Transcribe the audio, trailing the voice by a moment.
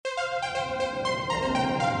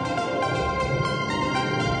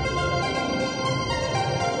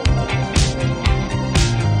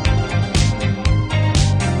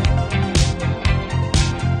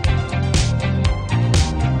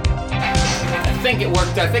think it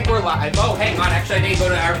worked. I think we're live. Oh, hang on. Actually, I need to go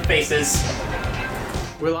to our faces.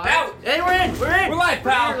 We're live. Out. Hey, we're in. We're live,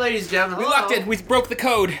 pal. We're here, ladies and gentlemen. We locked it. We broke the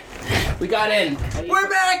code. We got in. We're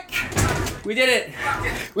back. We did it.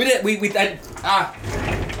 We did it.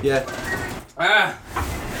 Yeah.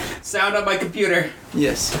 Sound on my computer.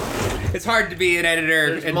 Yes. It's hard to be an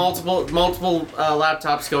editor. There's multiple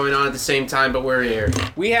laptops going on at the same time, but we're here.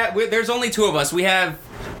 There's only two of us. We have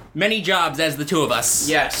many jobs as the two of us.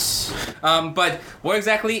 Yes. But what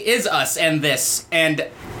exactly is us and this? And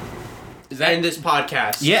is that in this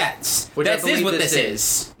podcast? Yes. That is what this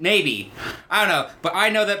is. Maybe. I don't know. But I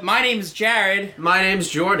know that my name's Jared. My name's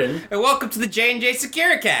Jordan. And welcome to the J&J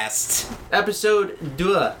SecuriCast. Episode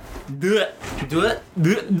 2.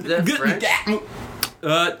 French?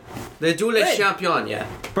 The Duel des Champions, yeah.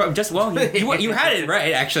 Bro, you had it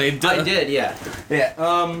right, actually. I did, yeah. Yeah.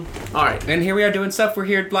 Alright. And here we are doing stuff. We're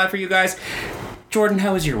here live for you guys. Jordan,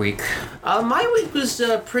 how was your week? My week was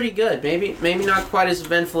pretty good. Maybe not quite as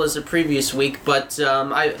eventful as the previous week, but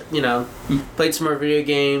I played some more video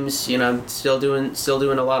games. Still doing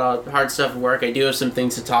a lot of hard stuff at work. I do have some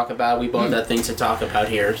things to talk about. We both have things to talk about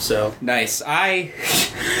here. So nice.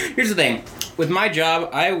 Here's the thing. With my job,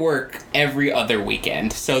 I work every other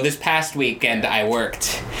weekend. So this past weekend, I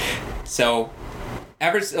worked. So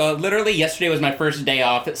literally yesterday was my first day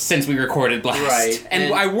off since we recorded last. Right.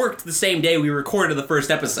 And I worked the same day we recorded the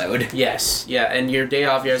first episode. Yes. Yeah. And your day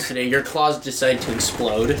off yesterday, your closet decided to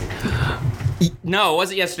explode. No, it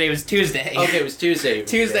wasn't yesterday. It was Tuesday. Okay, it was Tuesday.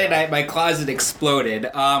 Tuesday night, my closet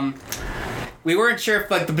exploded. We weren't sure if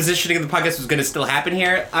the positioning of the podcast was going to still happen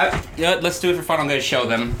here. Let's do it for fun. I'm going to show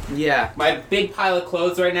them. Yeah. My big pile of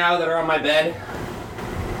clothes right now that are on my bed.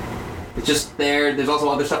 It's just there. There's also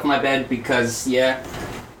other stuff on my bed because, yeah.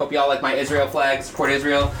 Hope y'all like my Israel flag. Support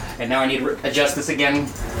Israel. And now I need to adjust this again.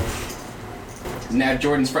 Now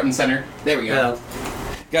Jordan's front and center. There we go. Yeah.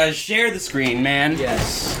 Gotta share the screen, man.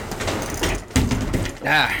 Yes.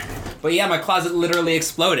 But yeah, my closet literally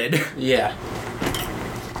exploded. Yeah.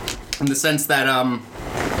 In the sense that,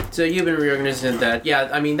 So you've been reorganizing that. Yeah,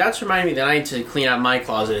 I mean that's reminding me that I need to clean out my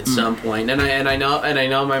closet at some point. And I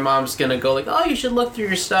know my mom's gonna go like, oh, you should look through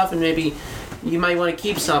your stuff and maybe you might want to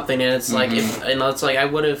keep something. And it's like, I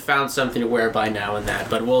would have found something to wear by now and that,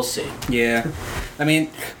 but we'll see. Yeah. I mean,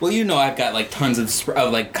 well, I've got tons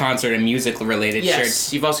of concert and music related shirts.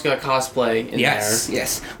 Yes, you've also got cosplay in there.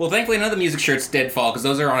 Yes. Well, thankfully none of the music shirts did fall because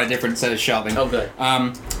those are on a different set of shelving. Oh, good.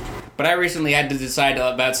 But I recently had to decide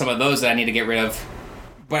about some of those that I need to get rid of.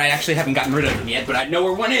 But I actually haven't gotten rid of them yet, but I know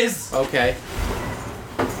where one is. Okay.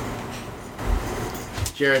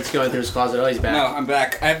 Jared's going through his closet. Oh, he's back. No, I'm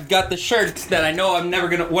back. I've got the shirt that I know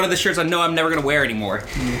one of the shirts I know I'm never gonna wear anymore.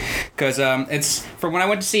 Because it's from when I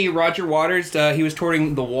went to see Roger Waters. He was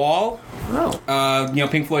touring The Wall. Oh.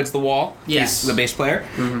 Pink Floyd's The Wall. Yes. He's the bass player.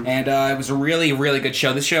 Mm-hmm. And it was a really, really good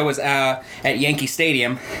show. This show was at Yankee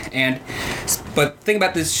Stadium. But the thing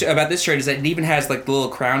about this shirt is that it even has the little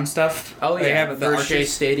crown stuff. Oh yeah. They have the Shea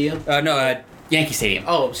Stadium. Yankee Stadium.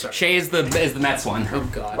 Oh, sorry. Shea is the Mets one. Oh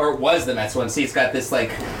God. Or it was the Mets one. See, it's got this the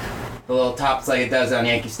little tops like it does on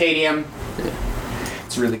Yankee Stadium.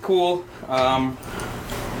 It's really cool. And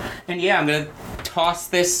yeah, I'm gonna toss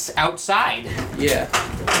this outside. Yeah.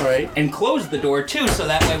 All right. And close the door too, so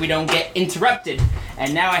that way we don't get interrupted.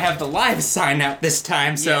 And now I have the live sign out this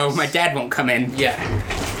time, so my dad won't come in. Yeah.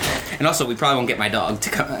 And also, we probably won't get my dog to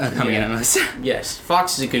come in on us. Yes.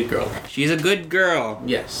 Fox is a good girl. She's a good girl.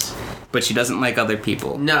 Yes. But she doesn't like other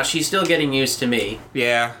people. No, she's still getting used to me.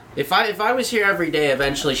 Yeah. If I was here every day,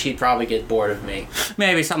 eventually she'd probably get bored of me.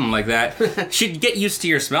 Maybe something like that. She'd get used to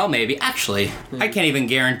your smell, maybe. Actually, I can't even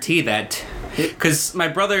guarantee that. Because my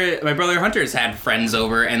brother Hunter's had friends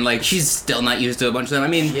over, and she's still not used to a bunch of them. I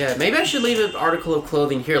mean, yeah, maybe I should leave an article of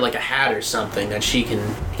clothing here, like a hat or something, that she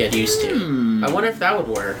can get used to. I wonder if that would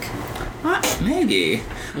work. Maybe.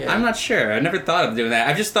 Yeah. I'm not sure. I never thought of doing that.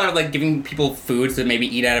 I've just thought of giving people foods to maybe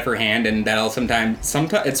eat out of her hand, and that'll sometimes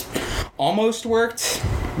it's almost worked.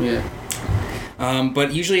 Yeah.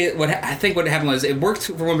 But usually what happened was it worked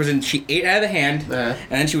for one person. She ate out of the hand, and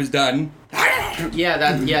then she was done. Yeah,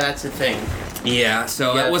 that's the thing. Yeah,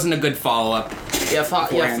 so that wasn't a good follow-up. Yeah,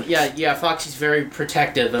 Foxy's very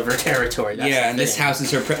protective of her territory. That's and this house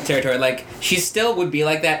is her territory. She still would be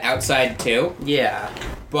like that outside too. Yeah.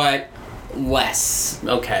 But less.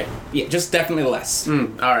 Okay. Yeah, just definitely less.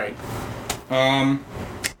 Alright.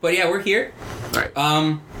 But yeah, we're here.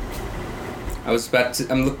 Alright.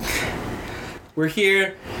 We're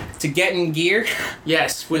here to get in gear.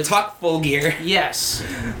 Yes. We'll talk full gear. Yes.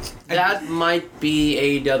 that might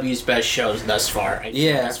be AEW's best shows thus far. I think,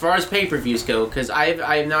 as far as pay-per-views go, because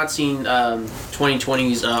I have not seen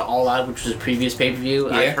 2020's All Out, which was a previous pay-per-view.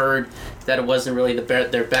 Yeah. I've heard that it wasn't really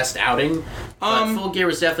their best outing. But Full Gear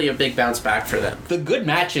was definitely a big bounce back for them. The good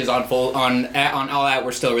matches on All Out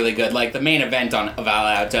were still really good. Like the main event of All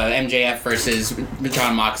Out, MJF versus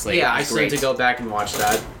John Moxley. Yeah, I still need to go back and watch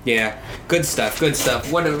that. Yeah, good stuff. Good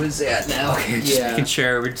stuff. What was it now? Just making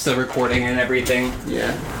sure we're still recording and everything.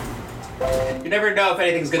 Yeah. You never know if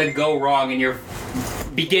anything's gonna go wrong in your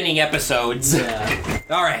beginning episodes. Yeah.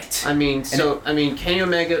 All right. Kenny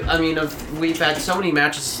Omega. We've had so many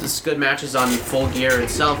matches, good matches on Full Gear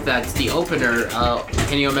itself. That's the opener.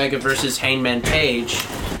 Kenny Omega versus Hangman Page.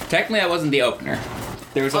 Technically, that wasn't the opener.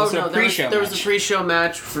 There was also a pre-show. There was a pre-show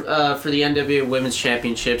match for the NWA Women's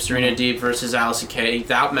Championship. Serena Deeb versus Allysin Kay.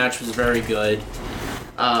 That match was very good.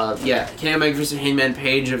 Kenny Omega versus Hangman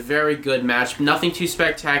Page, a very good match. Nothing too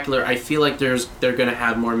spectacular. I feel like they're gonna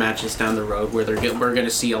have more matches down the road where we're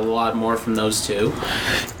gonna see a lot more from those two.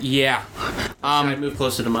 Yeah. Can I move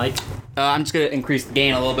closer to Mike? I'm just gonna increase the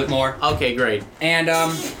gain a little bit more. Okay, great. And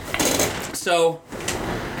what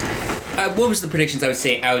was the predictions I was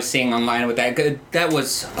seeing online with that? That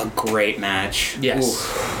was a great match. Yes. Ooh.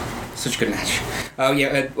 Such a good match. Oh,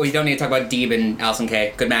 yeah, we don't need to talk about Deeb and Allysin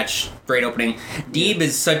Kay. Good match. Great opening. Deeb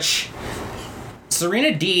is such...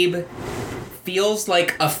 Serena Deeb feels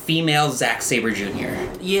like a female Zack Sabre Jr.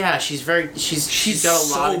 Yeah, she's got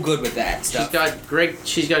a lot of good with that stuff.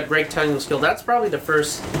 She's got great technical skill. That's probably the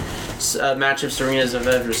first match of Serena's I've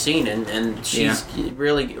ever seen, and she's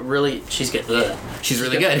really she's good. She's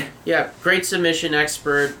really good. Yeah, great submission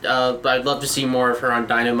expert. I'd love to see more of her on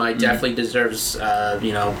Dynamite. Definitely deserves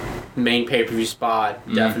main pay-per-view spot.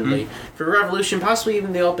 Definitely for Revolution, possibly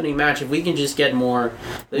even the opening match. If we can just get more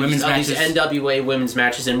women's matches, these NWA women's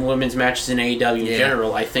matches and women's matches in AEW in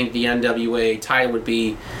general, I think the NWA title would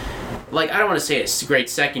be. Like, I don't want to say it's a great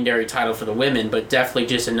secondary title for the women, but definitely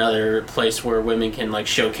just another place where women can, like,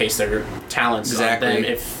 showcase their talents on them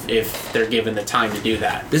if they're given the time to do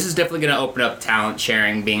that. This is definitely going to open up talent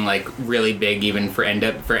sharing being, like, really big even for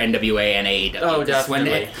NWA and AEW. Oh,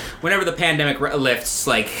 definitely. Whenever the pandemic lifts,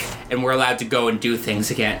 like, and we're allowed to go and do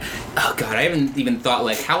things again. Oh, God, I haven't even thought,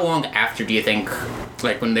 like, how long after do you think,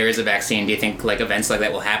 like, when there is a vaccine, do you think, like, events like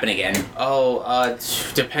that will happen again? Oh,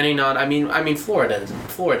 depending on... I mean, Florida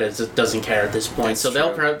doesn't care at this point, so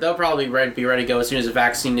they'll probably be ready to go as soon as the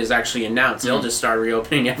vaccine is actually announced. They'll just start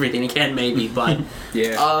reopening everything again, maybe. But in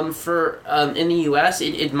the U.S.,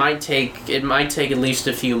 it might take at least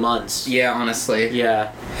a few months. Yeah, honestly.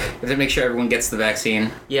 Yeah, we have to make sure everyone gets the vaccine.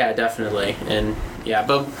 Yeah, definitely, and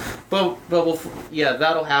but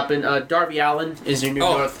that'll happen. Darby Allin is your new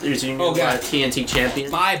TNT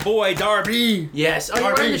champion. My boy Darby. Yes. Oh,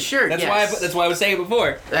 you're wearing the shirt. That's why I was saying it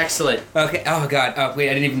before. Excellent. Okay. Oh God. Oh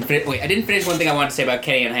wait, I didn't finish one thing I wanted to say about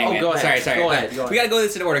Kenny and Hangman. Oh, go ahead. Sorry. Go ahead. We gotta go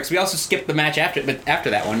this in order because we also skipped the match after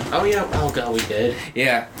that one. Oh yeah. Oh God, we did.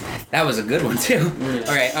 Yeah, that was a good one too. Yes.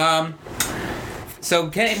 All right.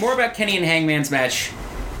 So more about Kenny and Hangman's match.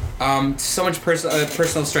 So much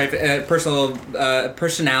personal strife,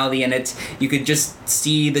 personality in it. You could just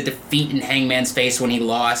see the defeat in Hangman's face when he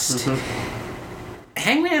lost.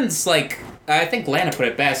 Hangman's like, I think Lana put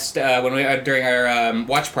it best when during our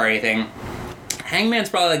watch party thing. Hangman's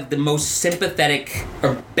probably like the most sympathetic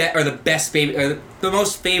or the best the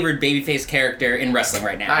most favored babyface character in wrestling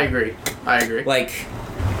right now. I agree. Like,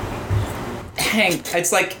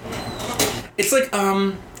 it's like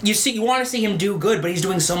you want to see him do good, but he's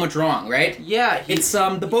doing so much wrong, right? Yeah, it's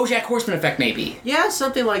the BoJack Horseman effect, maybe. Yeah,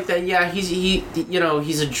 something like that. Yeah,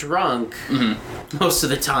 he's a drunk most of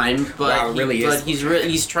the time, but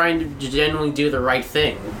he's trying to genuinely do the right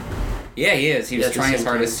thing. Yeah, he is. He was trying his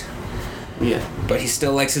hardest. Yeah, but he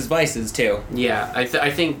still likes his vices too. Yeah, I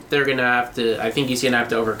think they're gonna have to. I think he's gonna have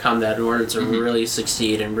to overcome that in order to really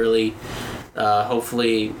succeed and really,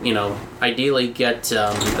 hopefully, ideally get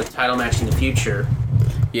a title match in the future.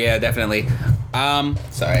 Yeah, definitely.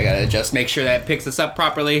 Sorry, I gotta just make sure that it picks us up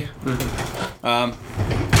properly.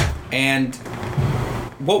 And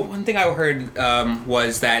one thing I heard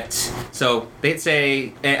was that, so they'd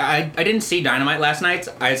say, I didn't see Dynamite last night.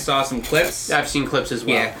 I saw some clips. I've seen clips as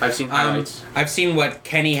well. Yeah. I've seen highlights. I've seen what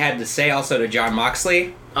Kenny had to say also to John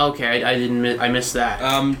Moxley. Okay, I missed that.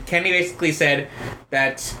 Kenny basically said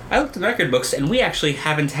that I looked in the record books and we actually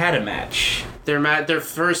haven't had a match. Their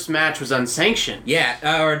first match was unsanctioned.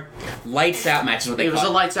 Yeah, or lights out match is what they call it. It was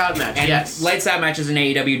a lights out match, and yes. Lights out matches in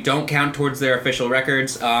AEW don't count towards their official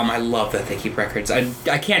records. I love that they keep records. I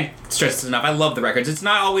can't stress this enough. I love the records. It's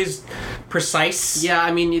not always precise. Yeah,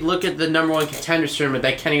 I mean, you look at the number one contenders tournament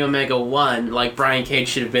that Kenny Omega won. Like, Brian Cage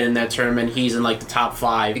should have been in that tournament. He's in, like, the top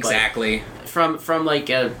 5. Exactly. From like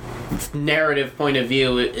a narrative point of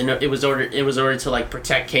view, it was ordered to like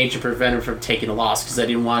protect Cage and prevent him from taking a loss because I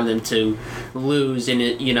didn't want him to lose in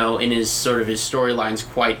it, in his sort of his storylines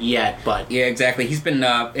quite yet. But yeah, exactly. He's been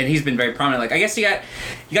very prominent. Like, I guess you got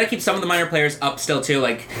to keep some of the minor players up still too.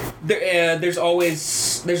 Like there's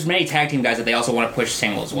many tag team guys that they also want to push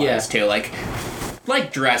singles wise too. Like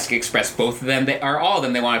Jurassic Express, both of them, all of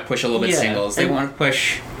them, they want to push a little bit singles. They want to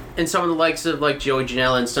push. And some of the likes of like Joey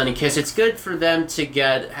Janela and Sonny Kiss, it's good for them to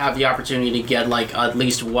have the opportunity to get like at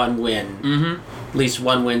least one win. Mm-hmm. At least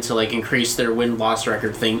one win to like increase their win-loss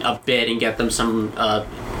record thing a bit and get them some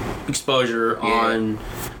exposure on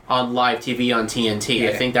live TV on TNT. Yeah.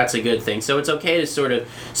 I think that's a good thing. So it's okay to sort of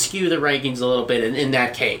skew the rankings a little bit in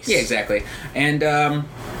that case. Yeah, exactly. And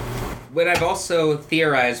what I've also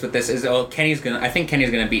theorized with this is, I think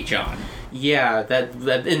Kenny's gonna beat John. Yeah, that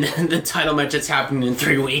in the title match that's happening in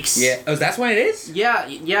 3 weeks. Yeah. Oh, that's when it is? Yeah.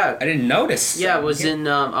 I didn't notice. Yeah, it was in,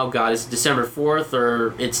 it's December 4th,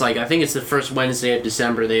 or it's like, I think it's the first Wednesday of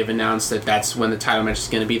December they've announced that's when the title match is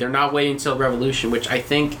going to be. They're not waiting until Revolution, which I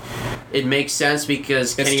think it makes sense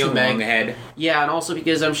because it's Kenny Omega... long ahead. Yeah, and also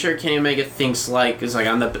because I'm sure Kenny Omega thinks I'm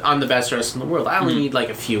the best wrestler in the world. I only need like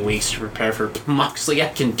a few weeks to prepare for Moxley. I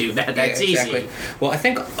can do that. That's easy. Well, I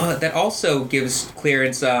think that also gives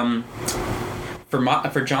clearance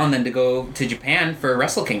for John then to go to Japan for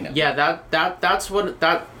Wrestle Kingdom. Yeah, that's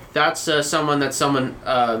someone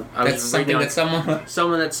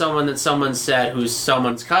said who's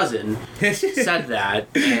someone's cousin said that,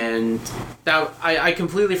 and that I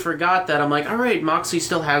completely forgot that. I'm like, all right, Moxley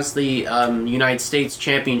still has the United States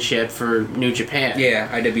Championship for New Japan. Yeah,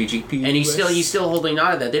 IWGP. And he's still holding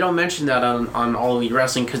on to that. They don't mention that on All Elite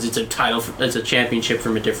Wrestling because it's a championship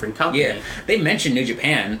from a different company. Yeah, they mention New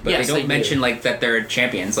Japan, but they don't mention like that they're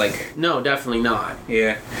champions. Like, no, definitely not.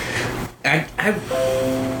 Yeah.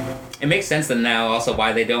 It makes sense then now also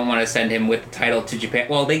why they don't want to send him with the title to Japan.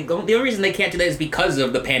 Well, the only reason they can't do that is because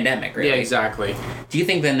of the pandemic, right? Yeah, exactly. Do you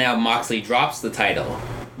think that now Moxley drops the title,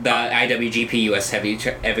 the IWGP US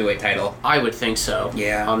heavyweight title? I would think so.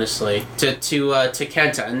 Yeah, honestly, to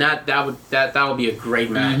Kenta, and that would be a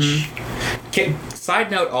great match. Mm-hmm.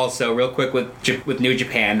 Side note also, real quick with New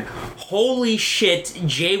Japan. Holy shit,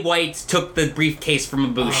 Jay White took the briefcase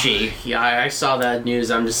from Ibushi. Yeah, I saw that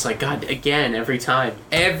news. I'm just like, God, again, every time.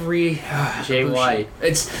 Jay Ibushi. White.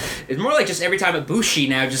 It's more like just every time Ibushi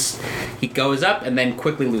now he goes up and then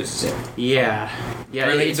quickly loses it. Yeah. Yeah,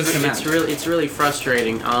 really, it's really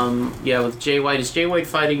frustrating. With Jay White. Is Jay White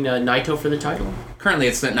fighting Naito for the title? Currently,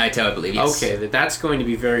 it's Naito, I believe. Yes. Okay, that's going to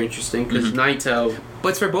be very interesting because Naito. But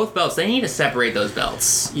it's for both belts. They need to separate those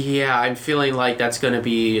belts. Yeah, I'm feeling like that's going to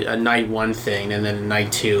be a night 1 thing, and then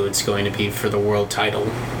night 2, it's going to be for the world title.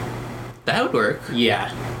 That would work.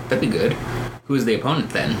 Yeah, that'd be good. Who's the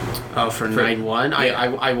opponent then? Oh, for night 1, yeah.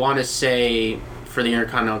 I want to say for the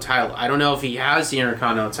Intercontinental title. I don't know if he has the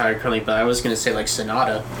Intercontinental title currently, but I was going to say like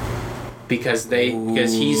Sonata. Because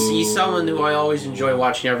he's someone who I always enjoy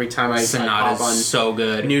watching every time I pop on so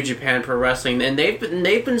good. New Japan Pro Wrestling, and they've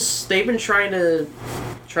been trying to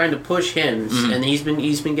push him, and he's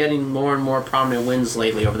been getting more and more prominent wins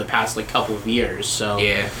lately over the past like couple of years. So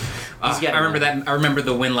yeah. I remember that. I remember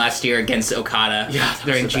the win last year against Okada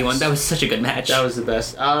during G1. That was such a good match. That was the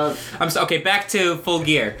best. Okay, back to Full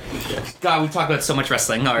Gear. Yes. God, we talked about so much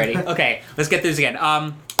wrestling already. Okay, let's get through this again.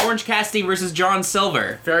 Orange Cassidy versus John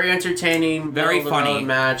Silver. Very entertaining, very funny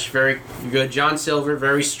match. Very good. John Silver,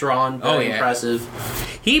 very strong, very impressive.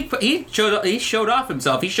 He showed off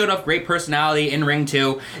himself. He showed off great personality in ring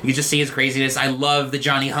too. You can just see his craziness. I love the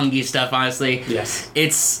Johnny Hungy stuff. Honestly, yes,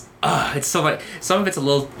 it's so funny. Some of it's a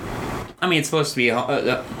little. I mean, it's supposed to be a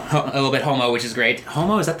little bit homo, which is great.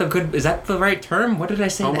 Homo, is that the right term? What did I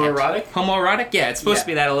say? Homoerotic? Homoerotic? Yeah, it's supposed to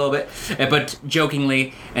be that a little bit, but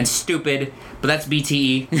jokingly and stupid. But that's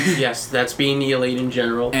BTE. Yes, that's being the Elite in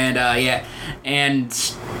general. And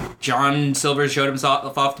and John Silver showed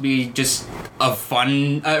himself off to be just a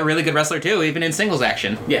really good wrestler too, even in singles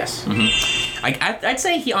action. Yes. Mm-hmm. I'd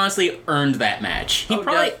say he honestly earned that match. He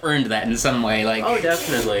probably earned that in some way. Like, oh,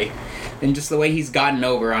 definitely. And just the way he's gotten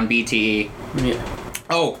over on BTE. Yeah.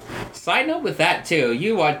 Oh, side note with that too,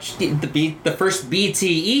 you watched the first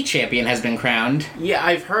BTE champion has been crowned. Yeah,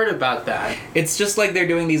 I've heard about that. It's just like they're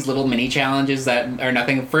doing these little mini challenges that are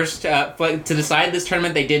nothing. First, to decide this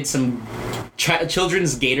tournament, they did some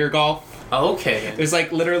children's gator golf. Okay. It was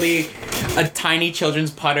like literally a tiny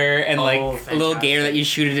children's putter and like a little gator that you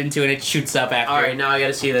shoot it into and it shoots up after. All right, now I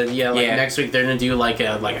gotta see that. Yeah, next week they're gonna do like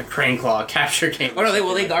a crane claw capture game. Oh no, they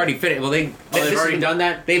already fit it. Well, they've already done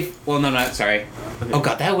that. Sorry. Okay. Oh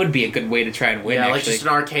god, that would be a good way to try and win. Yeah, actually. like just an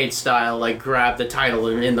arcade style, like grab the title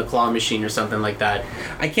in the claw machine or something like that.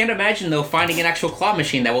 I can't imagine though finding an actual claw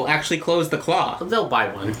machine that will actually close the claw. They'll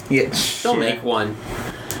buy one. Yeah, they'll make one.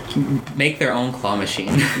 Make their own claw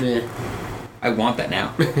machine. Yeah. I want that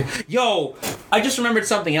now. Yo, I just remembered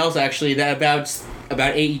something else actually that about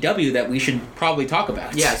AEW that we should probably talk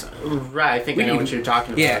about. Yes, right. I think I know what you're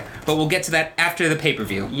talking about. Yeah, but we'll get to that after the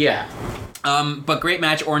pay-per-view. Yeah. But great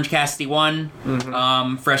match. Orange Cassidy won.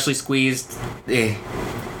 Mm-hmm. Freshly squeezed. There.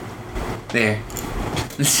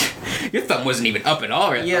 Your thumb wasn't even up at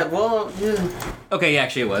all, right? Yeah, well, yeah. Okay, yeah,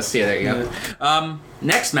 actually it was. Yeah, there you go.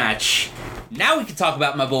 Next match. Now we can talk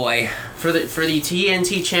about my boy. For the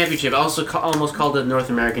TNT Championship, also almost called the North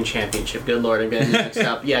American Championship. Good Lord, I'm getting mixed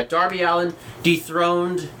up. Yeah, Darby Allin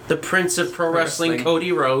dethroned the Prince of Pro Wrestling,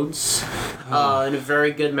 Cody Rhodes, in a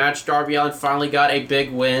very good match. Darby Allin finally got a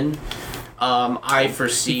big win. I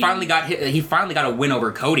foresee he finally got a win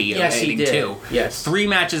over Cody. Yes, he did. Too. Yes, 3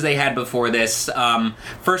 matches they had before this.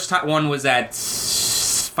 First one was at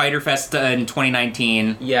Fyter Fest in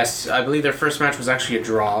 2019. Yes, I believe their first match was actually a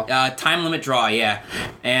draw. Time limit draw, yeah.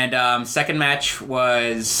 And second match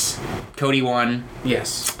was Cody won.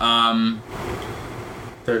 Yes.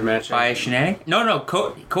 Third match by shenanigans? No.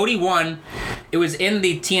 Cody won. It was in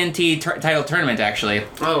the TNT title tournament actually.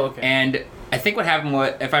 Oh, okay. And I think what happened,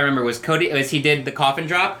 if I remember, was he did the coffin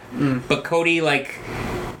drop, but Cody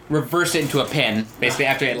reversed it into a pin basically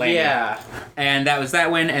after it landed. Yeah. And that was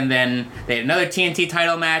that win. And then they had another TNT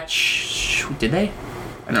title match. Did they?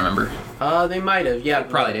 I don't remember. They might have. Yeah,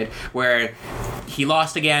 probably did. Where he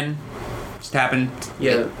lost again. Just happened.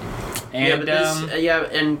 Yeah. And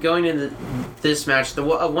and going into this match, the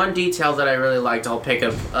one detail that I really liked, I'll pick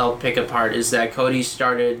apart, is that Cody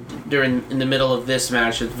started in the middle of this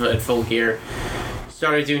match at Full Gear,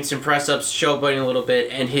 started doing some press ups, showboating a little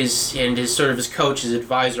bit, and his sort of his coach, his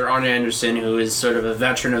advisor, Arn Anderson, who is sort of a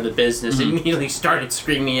veteran of the business, immediately started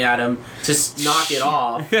screaming at him to knock it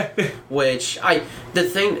off. The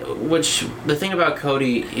thing about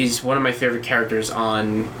Cody is one of my favorite characters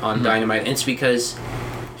on Dynamite, and it's because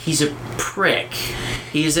he's a prick.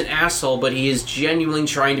 He is an asshole, but he is genuinely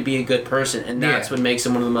trying to be a good person, and that's what makes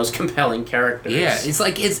him one of the most compelling characters. Yeah, it's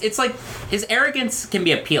like his arrogance can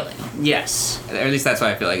be appealing. Yes, or at least that's what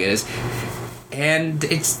I feel like it is. And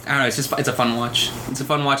it's it's a fun watch. It's a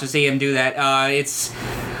fun watch to see him do that.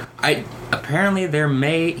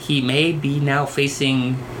 Apparently he may be now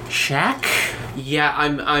facing Shaq. Yeah,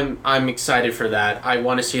 I'm excited for that. I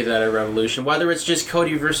want to see that at Revolution. Whether it's just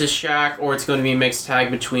Cody versus Shaq, or it's going to be a mixed tag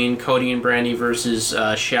between Cody and Brandy versus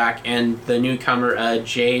Shaq and the newcomer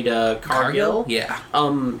Jade Cargill. Yeah.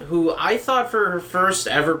 Who I thought for her first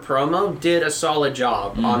ever promo did a solid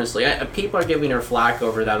job. Honestly, people are giving her flack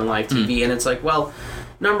over that on live TV, and it's like, well,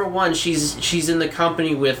 number one, she's in the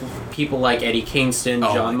company with people like Eddie Kingston,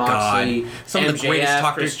 John Moxley, some MJF, of the greatest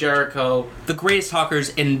talkers, Chris Jericho, the greatest talkers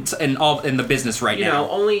in the business right now. You know,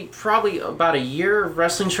 only probably about a year of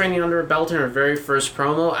wrestling training under her belt in her very first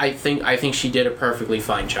promo. I think she did a perfectly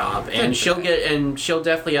fine job, and she'll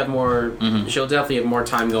definitely have more. She'll definitely have more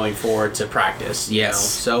time going forward to practice. Yes.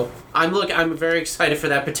 So I'm very excited for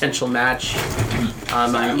that potential match.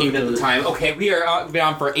 I'm looking at the time. Okay, we are been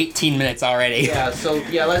on for 18 minutes already. Yeah, so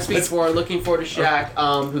let's be looking forward to Shaq.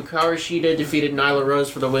 Hikaru Shida defeated Nyla Rose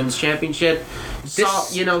for the women's championship.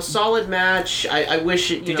 Solid match. I wish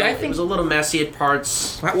it was a little messy at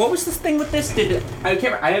parts. What was this thing with this? We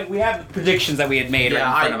have the predictions that we had made right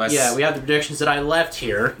in front of us. Yeah, we have the predictions that I left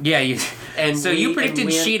here. Yeah, you predicted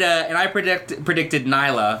Shida and I predicted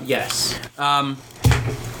Nyla. Yes.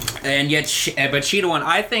 And yet, but Shida won.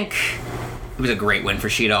 I think it was a great win for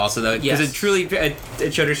Shida also, though, because it truly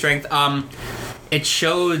it showed her strength. It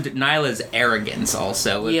showed Nyla's arrogance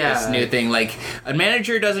also with this new thing. Like, a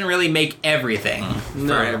manager doesn't really make everything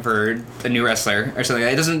for a new wrestler or something.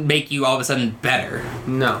 It doesn't make you all of a sudden better.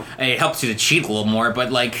 No. And it helps you to cheat a little more,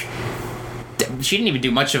 but like, she didn't even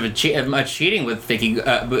do much cheating with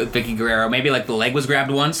Vicky Guerrero. Maybe like the leg was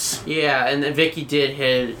grabbed once. Yeah, and then Vicky did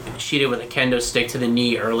hit Shida with a kendo stick to the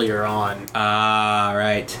knee earlier on.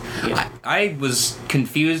 Right. Yeah. I was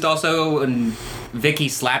confused also when Vicky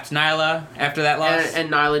slapped Nyla after that loss,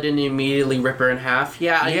 and Nyla didn't immediately rip her in half.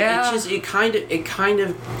 It kind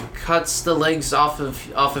of cuts the legs off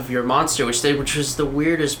of your monster, which was the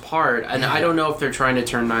weirdest part. And I don't know if they're trying to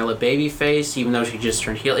turn Nyla babyface, even though she just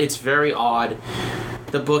turned heel. It's very odd.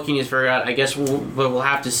 the booking is very odd. I guess we'll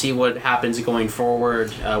have to see what happens going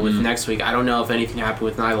forward with next week. I don't know if anything happened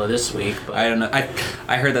with Nyla this week. But I don't know.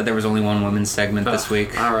 I heard that there was only one women's segment this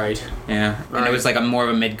week. All right. Yeah, and it was like a more of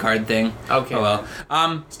a mid-card thing. Okay. Oh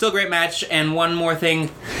well. Still a great match, and one more thing.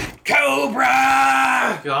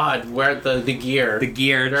 Cobra! God, where the gear. The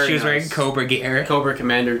gear. Very she was wearing nice. Cobra gear. Cobra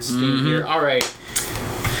Commander's theme gear. All right.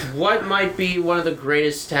 What might be one of the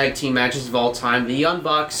greatest tag team matches of all time? The Young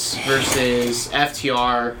Bucks versus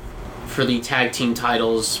FTR for the tag team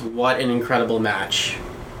titles. What an incredible match.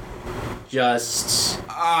 Just a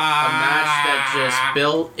match that just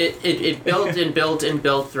built it built and built and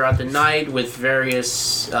built throughout the night with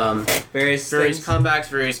various comebacks,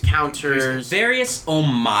 various counters, various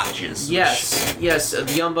homages. Yes.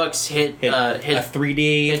 The Young Bucks hit a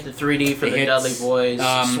 3D. Hit the 3D for the Dudley Boys.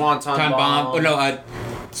 Swanton Bomb. Oh no,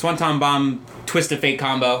 Swanton Bomb Twist of Fate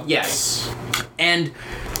combo. Yes. And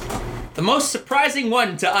the most surprising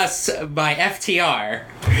one to us by FTR.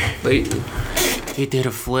 He did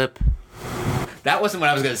a flip. That wasn't what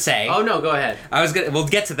I was gonna say. Oh no, go ahead. We'll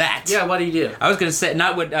get to that. Yeah, what did he do? I was gonna say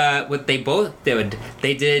not what they both did.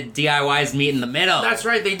 They did DIY's Meet in the Middle. That's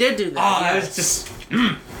right, they did do that. Oh, that was just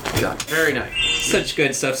God, very nice. such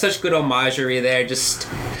good stuff. Such good homagery there. Just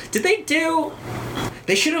did they do?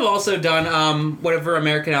 They should have also done whatever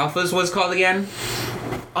American Alphas was called again.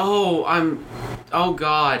 Oh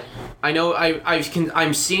God. I know.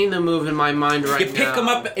 I'm seeing the move in my mind right now. You pick them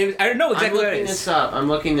up. I don't know exactly what it is. I'm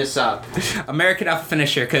looking this up. American Alpha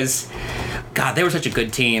Finisher, because God, they were such a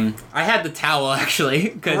good team. I had the towel actually.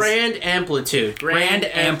 Grand Amplitude. Grand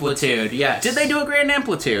Amplitude. Yes. Did they do a Grand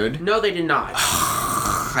Amplitude? No, they did not.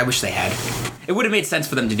 I wish they had. It would have made sense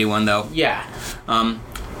for them to do one though. Yeah.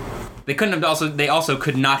 They couldn't have They also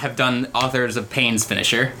could not have done Authors of Pain's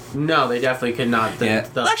finisher. No, they definitely could not.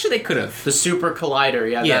 Actually, they could have. The Super Collider.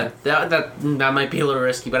 Yeah. That might be a little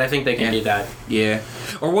risky, but I think they can do that. Yeah.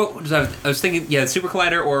 Or what was I was thinking? Yeah, the Super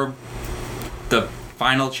Collider or the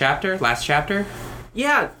final chapter, last chapter.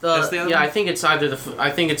 Yeah. That's the other one? I think it's either I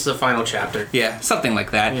think it's the final chapter. Yeah, something like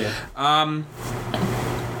that. Yeah.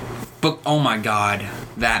 But oh my God,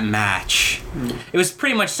 that match! It was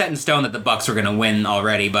pretty much set in stone that the Bucks were gonna win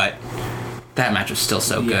already, but that match was still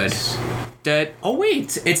so good. Oh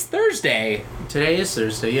wait, it's Thursday. Today is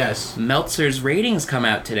Thursday. Yes. Meltzer's ratings come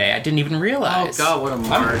out today. I didn't even realize. Oh God, what a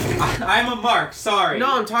mark! I'm a mark. Sorry.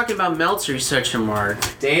 No, I'm talking about Meltzer. He's such a mark.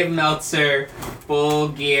 Dave Meltzer, Full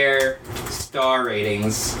Gear, star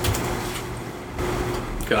ratings.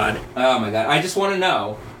 God. Oh my God! I just want to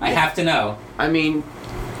know. I have to know. I mean.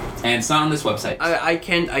 And it's not on this website. I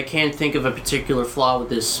can't think of a particular flaw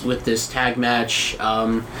with this tag match,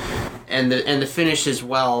 and the finish as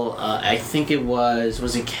well. I think it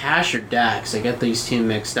was it Cash or Dax? I got these two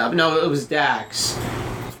mixed up. No, it was Dax.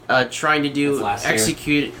 Trying to do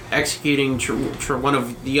executing one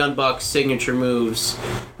of the Young Bucks' signature moves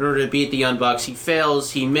in order to beat the Young Bucks. He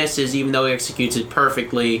fails. He misses, even though he executes it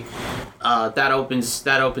perfectly. That opens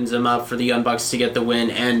him up for the Young Bucks to get the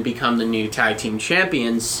win and become the new tag team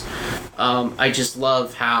champions. I just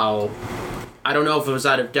love how, I don't know if it was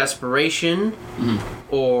out of desperation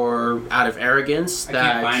or out of arrogance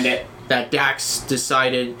can't find it. That Dax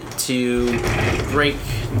decided to break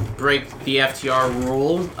the FTR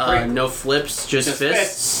rule. No flips, just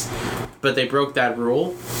fists. But they broke that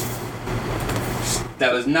rule.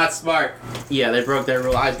 That was not smart. Yeah, they broke that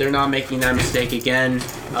rule. They're not making that mistake again.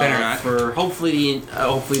 Better not. For hopefully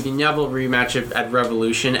the inevitable rematch at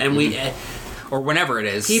Revolution, and or whenever it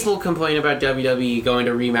is. People complain about WWE going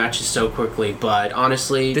to rematches so quickly, but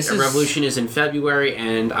honestly, Revolution is in February,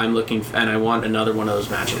 and I want another one of those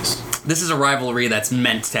matches. This is a rivalry that's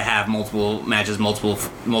meant to have multiple matches, multiple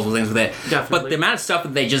things with it. Definitely. But the amount of stuff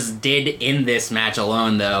that they just did in this match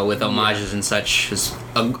alone, though, with homages and such, is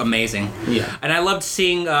amazing. Yeah. And I loved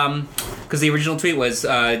seeing, because the original tweet was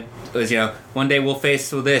one day we'll face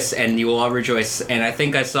this and you will all rejoice. And I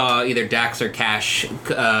think I saw either Dax or Cash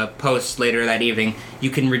post later that evening, you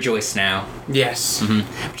can rejoice now. Yes.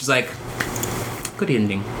 Mm-hmm. Which is like, good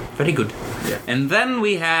ending. Very good. Yeah. And then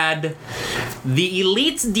we had the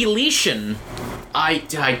Elite's deletion. I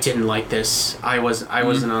didn't like this. I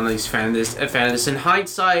wasn't on this fan of this. In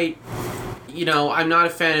hindsight, I'm not a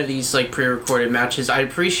fan of these pre-recorded matches. I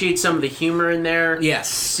appreciate some of the humor in there. Yes,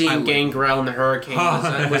 seeing Gangrel and the Hurricane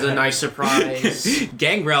was a nice surprise.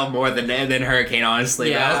 Gangrel more than Hurricane, honestly.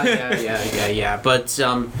 Yeah. But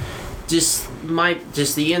just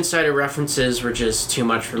the insider references were just too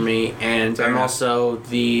much for me, and I'm also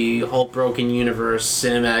the whole Broken Universe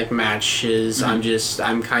cinematic matches.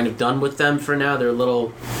 I'm kind of done with them for now.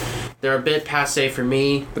 They're a bit passé for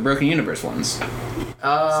me. The Broken Universe ones.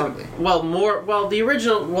 The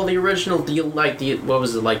original what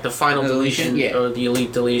was it, like the final deletion or the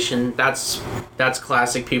elite deletion? That's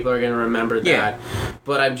classic. People are gonna remember that. Yeah.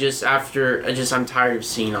 But I'm tired of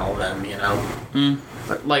seeing all of them. You know.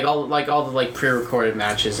 Like all the pre-recorded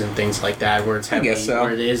matches and things like that, where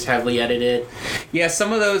where it is heavily edited. Yeah,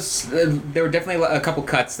 some of those there were definitely a couple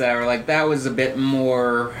cuts that were like that was a bit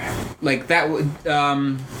more like that would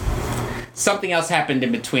something else happened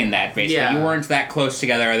in between that. Basically, you weren't that close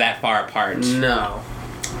together or that far apart. No.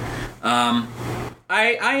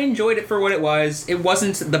 I enjoyed it for what it was. It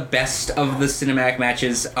wasn't the best of the cinematic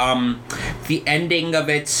matches. The ending of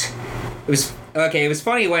it was okay. It was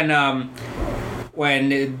funny when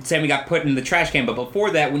Sammy got put in the trash can, but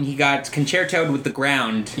before that, when he got concertoed with the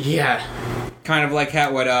ground. Yeah. Kind of like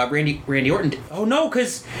what Randy Orton did. Oh, no,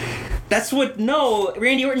 because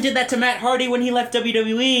Randy Orton did that to Matt Hardy when he left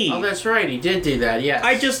WWE. Oh, that's right, he did do that, yeah.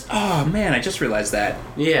 I just realized that.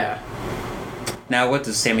 Yeah. Now, what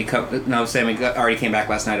does Sammy Sammy already came back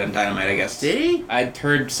last night on Dynamite, I guess. Did he? I'd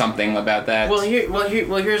heard something about that.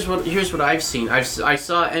 Here's what I've seen. I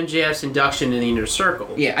saw MJF's induction in the Inner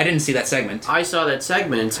Circle. Yeah, I didn't see that segment. I saw that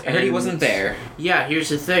segment. I heard he wasn't there. Yeah, here's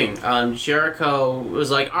the thing. Jericho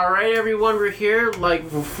was like, "All right, everyone, we're here, like,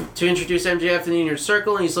 to introduce MJF in the Inner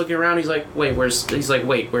Circle," and he's looking around. He's like, where's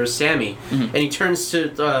Sammy?" Mm-hmm. And he turns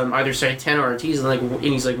to either Santana or Ortiz, and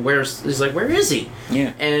he's like, where is he?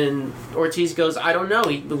 Yeah. And Ortiz goes, "I don't know.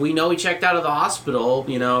 We know he checked out of the hospital,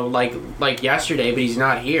 you know, like yesterday, but he's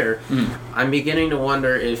not here." Mm. I'm beginning to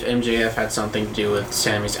wonder if MJF had something to do with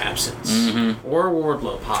Sammy's absence. Mm-hmm. Or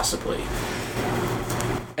Wardlow, possibly.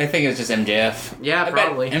 I think it was just MJF. Yeah,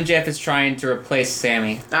 probably. MJF is trying to replace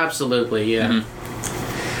Sammy. Absolutely, yeah. Mm-hmm.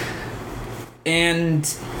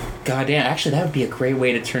 And goddamn, actually, that would be a great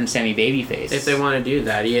way to turn Sammy babyface. If they want to do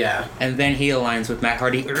that, yeah. And then he aligns with Matt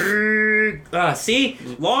Hardy. See?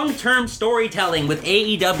 Long-term storytelling with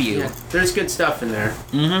AEW. Yeah, there's good stuff in there.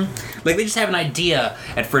 Mm-hmm. Like, they just have an idea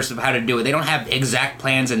at first of how to do it. They don't have exact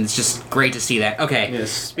plans, and it's just great to see that. Okay.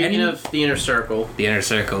 Yes. Speaking of the Inner Circle. The Inner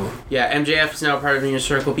Circle. Yeah, MJF is now part of the Inner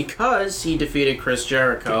Circle because he defeated Chris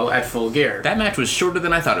Jericho at Full Gear. That match was shorter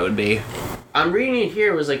than I thought it would be. I'm reading it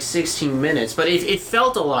here. It was like 16 minutes, but it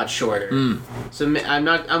felt a lot shorter. Mm. So I'm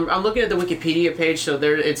looking at the Wikipedia page, so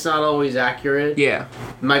it's not always accurate. Yeah.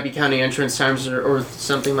 Might be counting entrance times or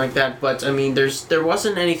something like that, but I mean, there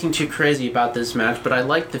wasn't anything too crazy about this match, but I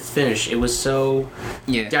liked the finish. It was so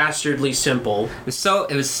dastardly simple. It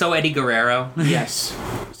was so Eddie Guerrero. Yes.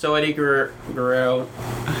 So Eddie Guerrero.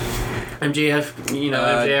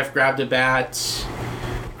 MJF grabbed a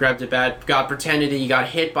bat, pretended he got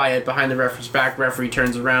hit by it behind the referee's back. Referee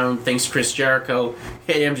turns around, thinks Chris Jericho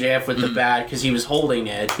hit MJF with the bat because he was holding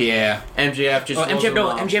it. Yeah. MJF just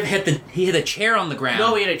MJF hit a chair on the ground.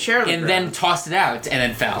 No, he hit a chair on the ground. And then tossed it out and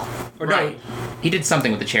then fell. Or right. No, he did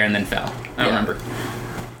something with the chair and then fell. I don't remember.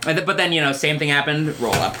 But then, same thing happened,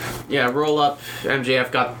 roll up. Yeah, roll up.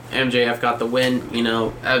 MJF got the win.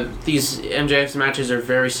 These MJF's matches are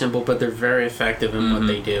very simple, but they're very effective in what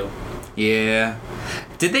they do. Yeah.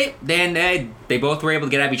 Did they? Then they both were able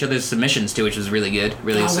to get out each other's submissions too, which was really good.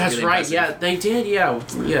 Really. Oh, that's really right. Impressive. Yeah, they did. Yeah.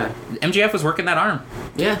 MJF was working that arm.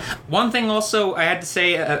 Yeah. One thing also I had to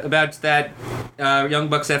say about that Young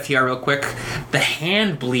Bucks FTR real quick, the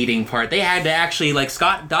hand bleeding part. They had to actually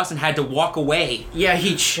Scott Dawson had to walk away. Yeah,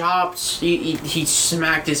 he chopped. He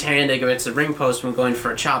smacked his hand against the ring post when going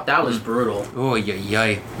for a chop. That was brutal. Oh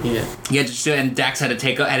yeah. Yeah. And Dax had to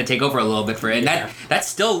take over a little bit for it. And that's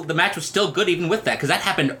still the match was still good even with that because that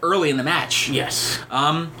happened early in the match. Yes.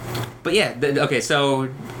 But yeah. Okay. So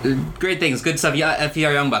great things, good stuff. Yeah,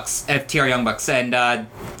 FTR Young Bucks, and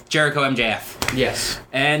Jericho MJF. Yes.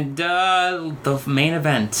 And the main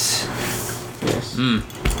event. Yes.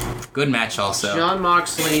 Good match also. Jon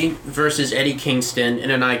Moxley versus Eddie Kingston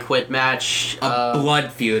in an I Quit match. A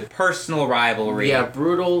blood feud. Personal rivalry. Yeah,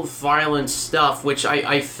 brutal, violent stuff, which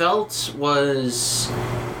I felt was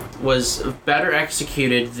better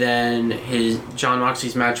executed than Jon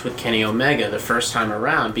Moxley's match with Kenny Omega the first time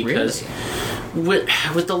around because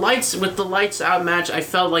with the lights out match, I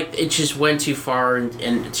felt like it just went too far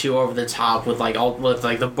and too over the top with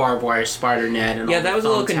the barbed wire spider net and all that was a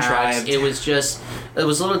little contrived. It was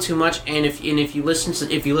a little too much, and if you listen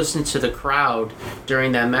to the crowd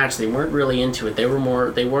during that match, they weren't really into it. They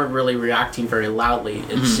weren't really reacting very loudly.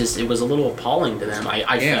 It's just it was a little appalling to them.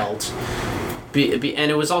 I felt. And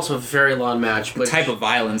it was also a very long match. But the type of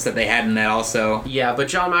violence that they had in that also. Yeah, but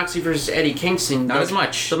Jon Moxley versus Eddie Kingston. Not as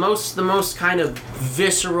much. The most kind of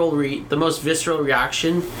visceral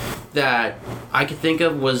reaction that I could think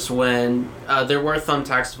of was when there were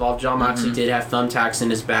thumbtacks involved. Jon Moxley did have thumbtacks in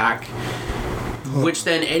his back. which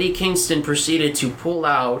then Eddie Kingston proceeded to pull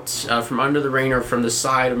out from under the ring or from the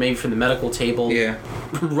side or maybe from the medical table. Yeah.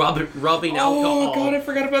 rubbing alcohol. Oh god, I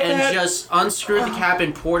forgot about that. And just unscrewed the cap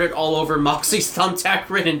and poured it all over Moxley's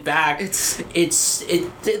thumbtack-ridden back. Now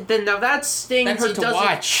that stings. That hurt to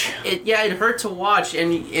watch. It hurt to watch.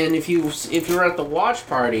 And if you were at the watch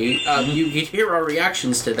party, you could hear our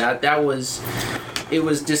reactions to that. It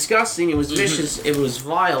was disgusting. It was vicious. It was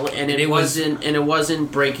vile, and it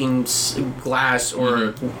wasn't breaking glass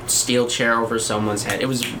or steel chair over someone's head. It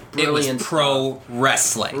was brilliant. It was pro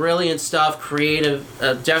wrestling. Brilliant stuff. Creative,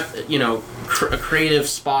 a creative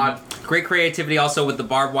spot. Great creativity also with the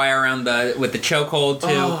barbed wire around with the chokehold too.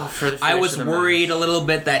 Oh, I was worried a little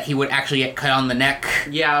bit that he would actually get cut on the neck.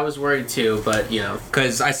 Yeah, I was worried too, but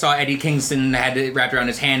because I saw Eddie Kingston had it wrapped around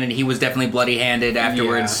his hand, and he was definitely bloody-handed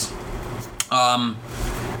afterwards. Yeah.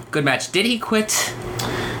 Good match. Did he quit?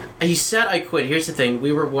 He said I quit. Here's the thing.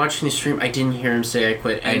 We were watching the stream. I didn't hear him say I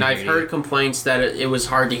quit. And I've heard complaints that it was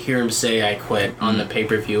hard to hear him say I quit on the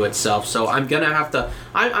pay-per-view itself. So I'm going to have to...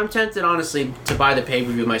 I'm tempted, honestly, to buy the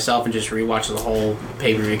pay-per-view myself and just rewatch the whole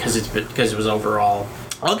pay-per-view because it was overall...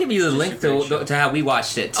 I'll give you the link to how we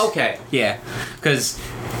watched it. Okay. Yeah. Because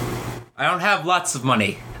I don't have lots of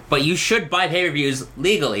money. But you should buy pay-per-views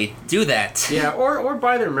legally. Do that. Yeah, or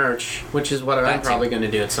buy their merch, which is what I'm probably going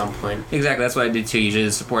to do at some point. Exactly, that's what I did too. You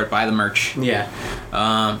should support, buy the merch. Yeah.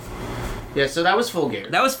 Yeah, so that was Full Gear.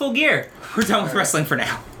 That was Full Gear. We're done with wrestling for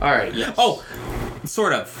now. Alright, yes. Oh,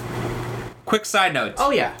 sort of. Quick side note.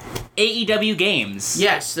 Oh, yeah. AEW games.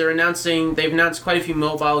 Yes, they've announced quite a few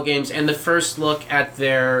mobile games, and the first look at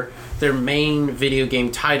their main video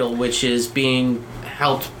game title, which is being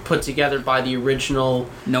helped put together by the original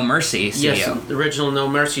No Mercy studio. Yes, the original No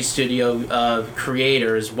Mercy studio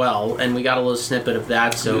creator as well, and we got a little snippet of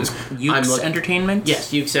that. So Yuke's Entertainment.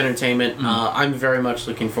 Yes, Yuke's Entertainment. I'm very much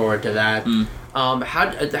looking forward to that.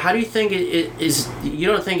 How do you think it is? You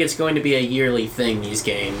don't think it's going to be a yearly thing? These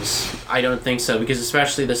games, I don't think so, because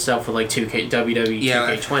especially the stuff with like 2K, WWE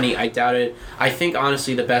 2K20, I doubt it. I think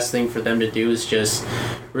honestly the best thing for them to do is just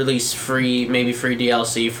release free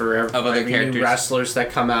DLC for every new wrestlers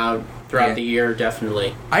that come out throughout the year.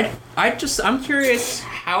 Definitely. I'm curious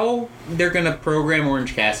how they're gonna program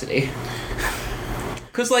Orange Cassidy.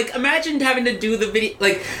 Cause like imagine having to do the video.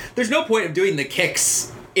 Like there's no point of doing the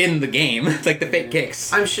kicks in the game, like the fake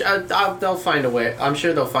kicks. I'm sure they'll find a way. I'm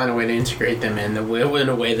sure they'll find a way to integrate them in a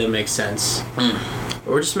way that makes sense.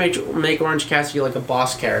 Or just make Orange Cassidy like a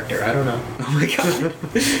boss character. I don't know. Oh my god.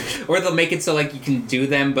 Or they'll make it so like you can do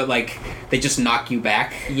them, but like they just knock you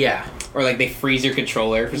back. Yeah. Or like they freeze your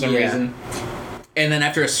controller for some reason. And then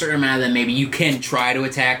after a certain amount of them, maybe you can try to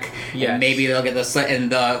attack. Yeah. Maybe they'll get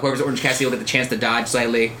whoever's Orange Cassidy will get the chance to dodge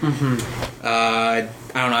slightly. I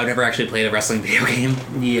don't know. I've never actually played a wrestling video game.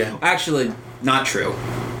 Yeah. Actually, not true.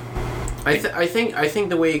 I think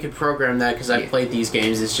the way you could program that, because I've played these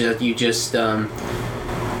games, is just I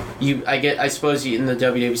suppose in the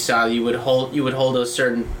WWE style you would hold a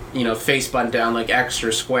certain face button down like X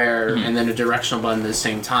or square, and then a directional button at the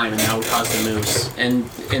same time, and that would cause the moves, and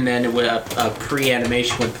then it would a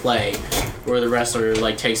pre-animation would play where the wrestler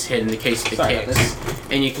like takes a hit in the case of the kicks,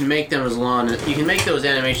 and you can make them those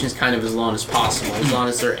animations kind of as long as possible, as long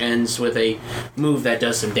as there ends with a move that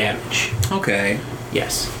does some damage. Okay.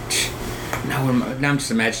 Yes. Now I'm just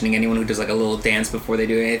imagining anyone who does like a little dance before they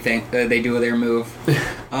do anything. They do their move.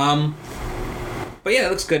 But yeah, it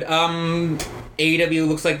looks good. AEW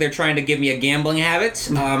looks like they're trying to give me a gambling habit.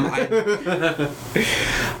 I'm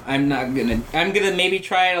gonna maybe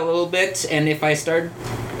try it a little bit, and if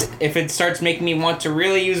it starts making me want to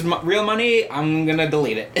really use real money, I'm gonna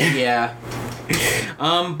delete it. Yeah.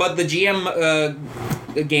 But the GM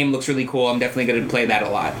game looks really cool. I'm definitely gonna play that a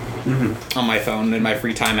lot on my phone in my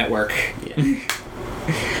free time at work. Yeah.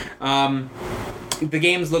 The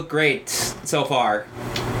games look great so far,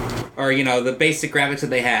 or the basic graphics that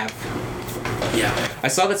they have. Yeah. I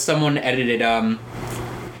saw that someone edited,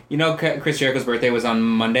 Chris Jericho's birthday was on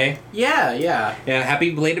Monday. Yeah. Yeah,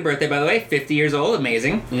 happy belated birthday, by the way. 50 years old,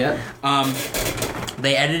 amazing. Yeah.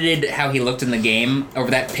 They edited how he looked in the game over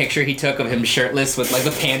that picture he took of him shirtless with, like, the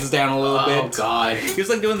pants down a little bit. Oh, God. He was,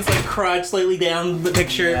 like, doing this, like, crotch slightly down the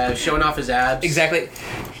picture. Yeah, showing off his abs. Exactly.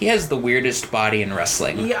 He has the weirdest body in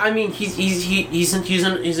wrestling. Yeah, I mean,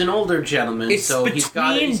 he's an older gentleman, so he's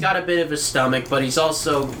got a bit of a stomach, but he's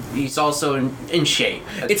also in shape.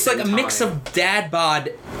 It's like a mix of dad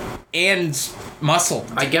bod and muscle.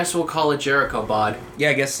 I guess we'll call it Jericho bod. Yeah,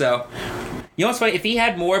 I guess so. You know what's funny? If he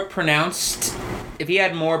had more pronounced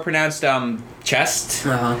chest,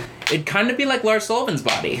 it'd kind of be like Lars Sullivan's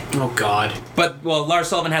body. Oh God. But Lars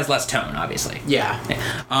Sullivan has less tone, obviously. Yeah.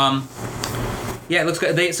 Yeah, it looks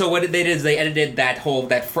good. So what they did is they edited that whole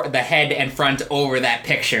the head and front over that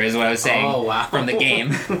picture is what I was saying. Oh, wow. From the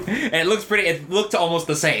game, and it looks pretty. It looked almost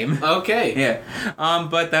the same. Okay. Yeah.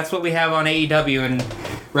 But that's what we have on AEW and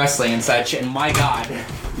wrestling and such. And my God.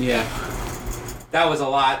 Yeah. That was a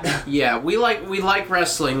lot. Yeah, we like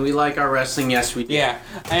wrestling. We like our wrestling. Yes, we do. Yeah.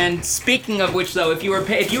 And speaking of which, though, if you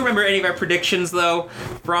remember any of our predictions, though,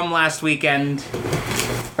 from last weekend.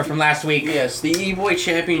 Or from last week. Yes, the E-Boy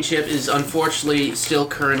Championship is unfortunately still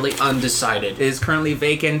currently undecided. It is currently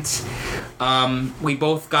vacant. We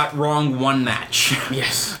both got wrong one match.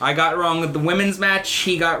 Yes. I got wrong the women's match.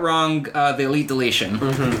 He got wrong the Elite Deletion.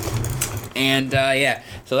 Mm-hmm. And, yeah.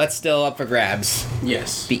 So that's still up for grabs.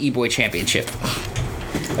 Yes. The E-Boy Championship.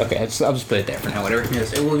 Okay, I'll just put it there for now, whatever.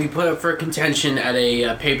 Yes, it will be put up for contention at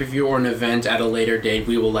a pay-per-view or an event at a later date.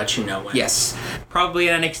 We will let you know when. Yes. Probably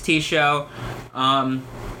an NXT show.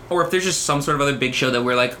 Or if there's just some sort of other big show that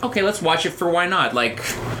we're like, okay, let's watch it for why not. Like,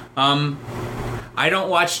 I don't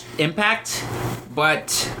watch Impact,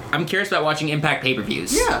 but I'm curious about watching Impact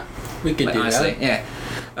pay-per-views. Yeah, we could do honestly, that.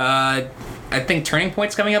 Yeah. I think Turning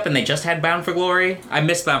Point's coming up, and they just had Bound for Glory. I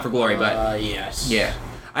missed Bound for Glory, but... yes. Yeah.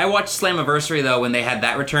 I watched Slammiversary, though, when they had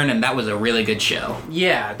that return, and that was a really good show.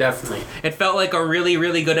 Yeah, definitely. It felt like a really,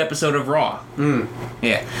 really good episode of Raw.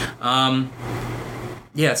 Yeah.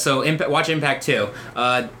 Yeah, so watch Impact too.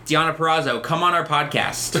 Deanna Perrazzo, come on our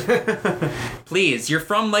podcast. Please, you're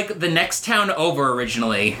from, like, the next town over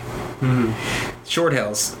originally. Short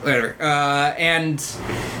Hills, whatever. And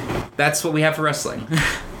that's what we have for wrestling.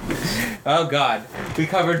 Oh, God. We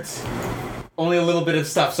covered only a little bit of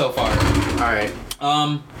stuff so far. Alright.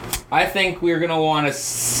 I think we're gonna want to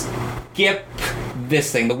skip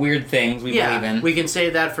this thing, the weird things we believe in. We can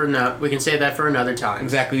say that for another time.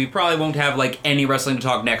 Exactly. We probably won't have like any wrestling to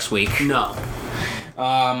talk next week. No.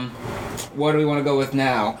 What do we want to go with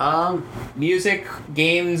now? Music,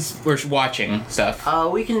 games, or watching stuff.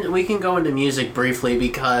 We can go into music briefly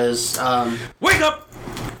because Wake up!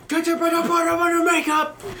 Get your butt up on your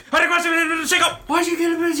makeup! Shake up! Why'd you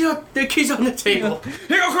get the keys on the table?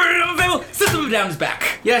 Here go on the table! System of a Down is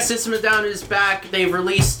back! Yeah, System of a Down is back. They've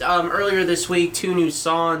released earlier this week 2 new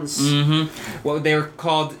songs. Mm-hmm. Well, they're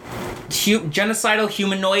called Genocidal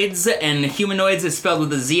Humanoids, and Humanoids is spelled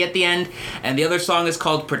with a Z at the end, and the other song is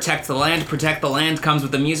called Protect the Land. Protect the Land comes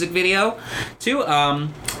with a music video, too. I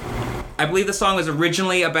believe the song was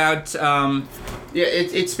originally about... Yeah,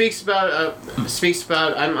 it speaks about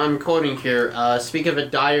I'm quoting here, speak of a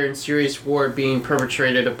dire and serious war being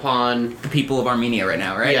perpetrated upon the people of Armenia right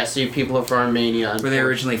now, right? Yes, the people of Armenia. Where they're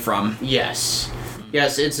originally from. Yes.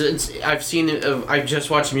 Yes, it's I've seen it. I just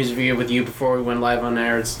watched a music video with you before we went live on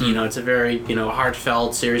air. It's it's a very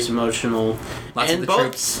heartfelt, serious, emotional. Lots of the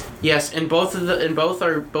troops. Yes, and both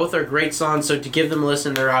are great songs. So to give them a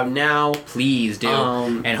listen, they're out now. Please do,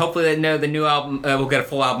 and hopefully the new album we'll get a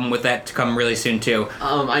full album with that to come really soon too.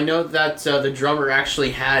 I know that the drummer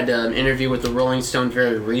actually had an interview with the Rolling Stone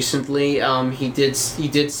very recently. He did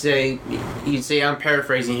say I'm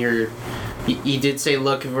paraphrasing here. He did say,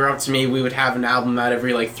 look, if it were up to me, we would have an album out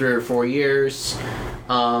every, 3 or 4 years.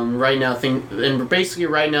 Right now,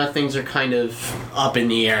 things are kind of up in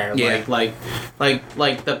the air. Yeah. Like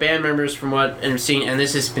the band members, from what I'm seeing, and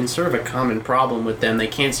this has been sort of a common problem with them, they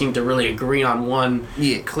can't seem to really agree on one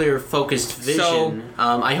clear, focused vision. So,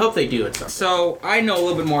 I hope they do at some point. So, I know a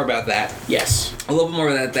little bit more about that. Yes. A little bit more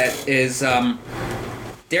about that is...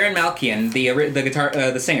 Darren Malkian, the guitar,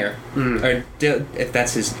 the singer, or if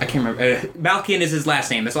that's his, I can't remember. Malkian is his last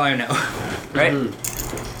name. That's all I know, right?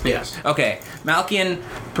 Yes. Okay, Malkian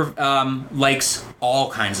likes all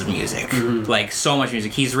kinds of music, like so much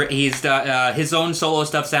music. He's his own solo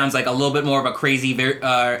stuff sounds like a little bit more of a crazy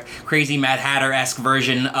Mad Hatter-esque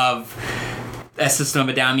version of a System of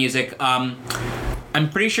a Down music. I'm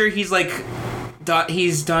pretty sure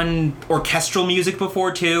he's done orchestral music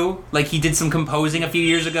before too. Like he did some composing a few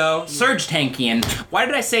years ago. Serge Tankian. Why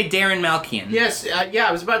did I say Darren Malkian? Yes,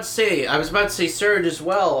 I was about to say Serge as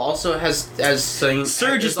well. Also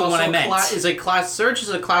Serge is the one I meant. Serge is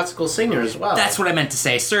a classical singer as well. That's what I meant to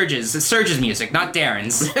say. Serge's music, not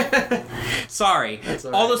Darren's. Sorry.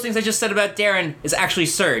 All those things I just said about Darren is actually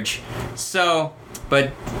Serge. So,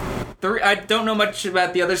 but. I don't know much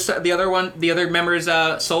about the other members'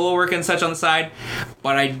 solo work and such on the side,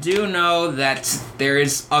 but I do know that there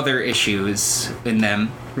is other issues in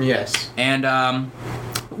them. Yes. And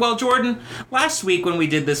well, Jordan, last week when we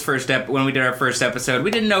did our first episode, we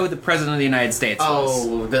didn't know who the president of the United States was.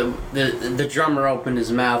 Oh, the drummer opened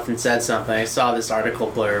his mouth and said something. I saw this article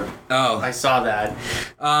blurb. Oh, I saw that.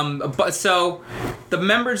 But so the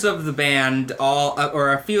members of the band, all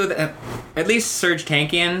or a few of them, at least Serge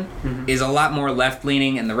Tankian is a lot more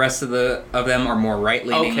left-leaning, and the rest of them are more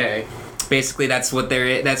right-leaning. Okay. Basically, that's what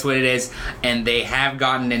it is, and they have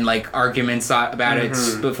gotten in like arguments about it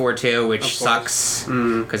before too, which sucks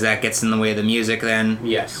because that gets in the way of the music. Then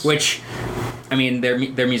yes, which I mean their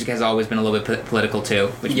music has always been a little bit political too,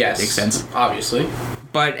 which makes sense, obviously.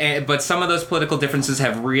 But some of those political differences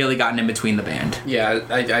have really gotten in between the band. Yeah,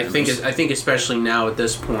 I think especially now at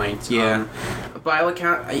this point. Yeah. By all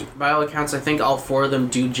accounts, I think all four of them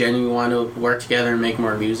do genuinely want to work together and make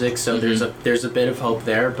more music. So there's a bit of hope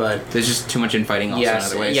there, but there's just too much infighting also in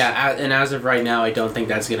other ways. Yeah, and as of right now, I don't think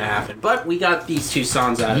that's gonna happen. But we got these 2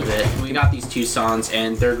 songs out of it. We got these 2 songs,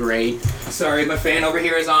 and they're great. Sorry, my fan over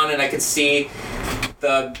here is on, and I can see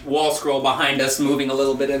the wall scroll behind us moving a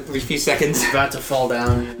little bit every few seconds. It's about to fall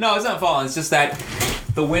down. No, it's not falling. It's just that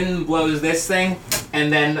the wind blows this thing,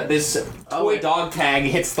 and then this toy dog tag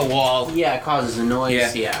hits the wall. Yeah, it causes a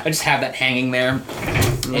noise. Yeah. I just have that hanging there.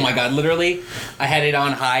 Yeah. Oh my god, literally, I had it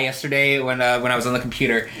on high yesterday when I was on the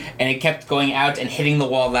computer, and it kept going out and hitting the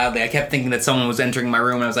wall loudly. I kept thinking that someone was entering my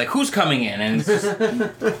room, and I was like, who's coming in? And it's,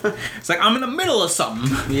 it's like, I'm in the middle of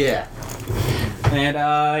something. Yeah. And,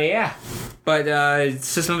 yeah. But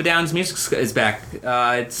System of a Down's music is back.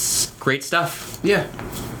 It's great stuff. Yeah.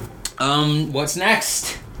 What's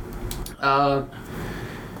next? Should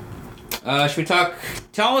we talk?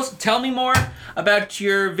 Tell me more about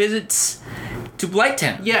your visits to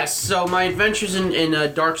Blighttown. Yes, so my adventures in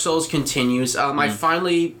Dark Souls continues. I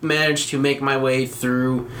finally managed to make my way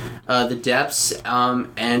through the depths,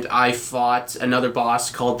 and I fought another boss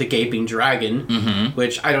called the Gaping Dragon,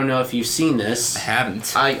 which I don't know if you've seen this. I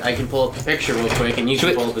haven't. I can pull up the picture real quick, and you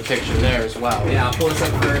can pull up the picture there as well. Yeah, I'll pull this up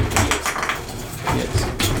for... Yes.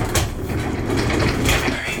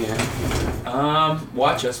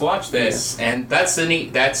 Watch this. Yeah. And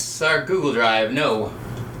that's our Google Drive. No.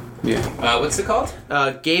 Yeah. What's it called?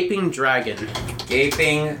 Gaping Dragon.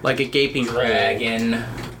 Gaping. Like a gaping dragon.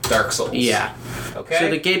 Dark Souls. Yeah. Okay. So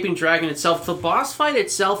the Gaping Dragon itself, the boss fight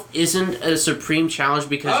itself isn't a supreme challenge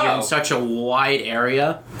because you're in such a wide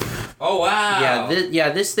area. Oh wow!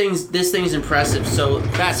 This thing's impressive. So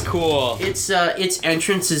that's cool. Its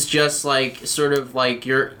entrance is just like sort of like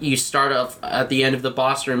you start off at the end of the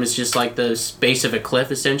boss room. It's just like the base of a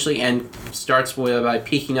cliff essentially, and starts by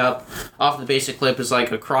peeking up off the base of the cliff is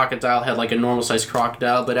like a crocodile head, like a normal sized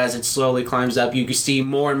crocodile. But as it slowly climbs up, you can see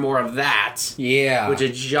more and more of that. Yeah. Which is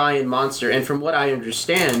a giant monster. And from what I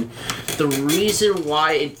understand, the reason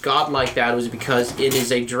why it got like that was because it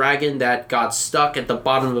is a dragon that got stuck at the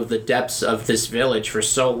bottom of the depths of this village for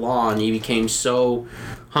so long. He became so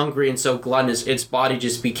hungry and so gluttonous, its body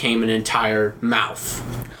just became an entire mouth.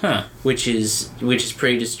 Huh. Which is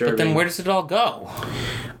pretty disturbing. But then where does it all go?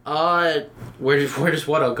 Where does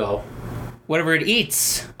what all go? Whatever it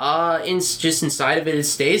eats. Just inside of it, it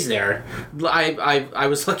stays there. I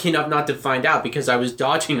was lucky enough not to find out because I was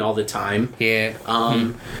dodging all the time. Yeah.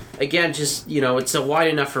 Again, just it's a wide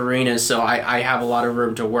enough arena, so I have a lot of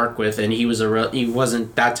room to work with, and he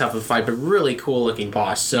wasn't that tough a fight, but really cool looking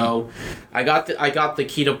boss. So, I got the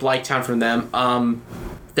key to Blighttown from them.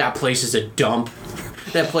 That place is a dump.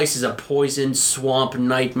 That place is a poison swamp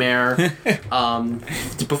nightmare.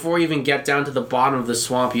 Before you even get down to the bottom of the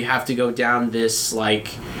swamp, you have to go down this like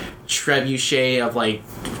trebuchet of like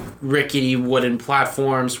rickety wooden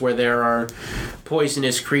platforms where there are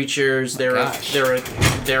poisonous creatures. There are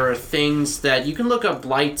things that you can look up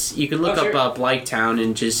Blighttown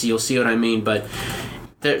and just you'll see what I mean. But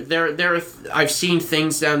there I've seen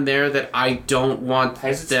things down there that I don't want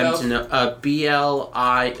them to know.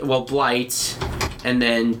 Blight. And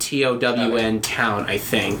then TOWN town, I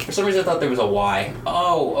think. For some reason I thought there was a Y.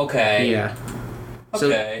 Oh, okay. Yeah.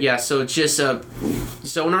 Okay. So it's just so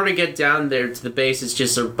in order to get down there to the base, it's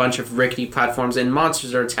just a bunch of rickety platforms, and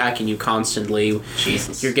monsters are attacking you constantly.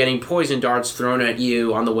 Jesus. You're getting poison darts thrown at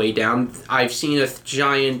you on the way down. I've seen a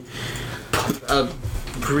giant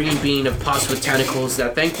green being of pus with tentacles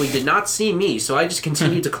that thankfully did not see me, so I just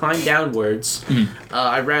continued to climb downwards.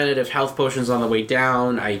 I ran out of health potions on the way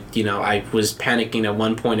down. I was panicking at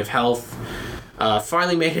one point of health.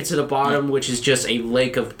 Finally made it to the bottom, which is just a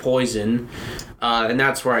lake of poison. And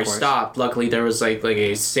that's where I stopped. Luckily, there was like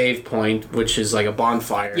a save point, which is like a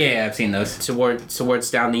bonfire. Yeah, I've seen those.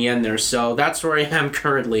 Towards down the end there. So that's where I am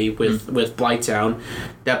currently with Blighttown.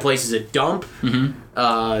 That place is a dump.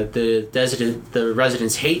 the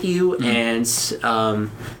residents hate you, and that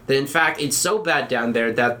in fact it's so bad down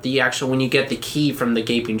there that when you get the key from the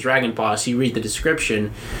Gaping Dragon boss, you read the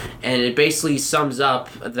description, and it basically sums up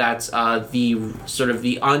that the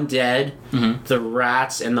undead, the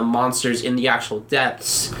rats, and the monsters in the actual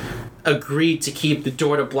depths agreed to keep the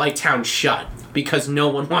door to Blighttown shut. Because no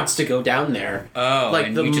one wants to go down there. Oh,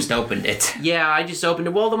 and you just opened it. Yeah, I just opened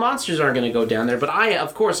it. Well, the monsters aren't going to go down there, but I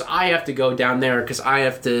have to go down there because I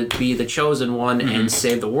have to be the chosen one and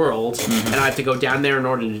save the world, and I have to go down there in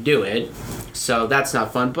order to do it. So that's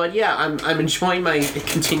not fun. But yeah, I'm enjoying my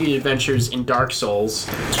continued adventures in Dark Souls.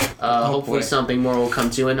 Hopefully something more will come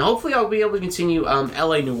to, and hopefully I'll be able to continue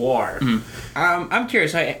L.A. Noire. I'm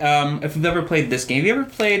curious, if you've ever played this game. Have you ever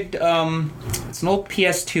played, it's an old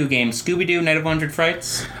PS2 game, Scooby-Doo Night of 100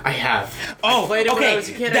 Frights? I have. Oh, I played it okay. when I was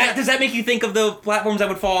a kid. Does that make you think of the platforms that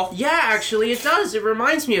would fall? Yeah, actually, it does. It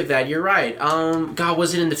reminds me of that. You're right. God,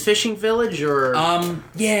 was it in the fishing village, or...?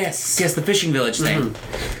 Yes, the fishing village thing.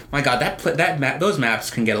 My God, those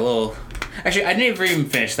maps can get a little... Actually, I never even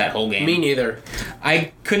finished that whole game. Me neither.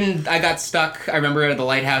 I got stuck, I remember, at the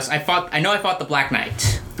lighthouse. I fought the Black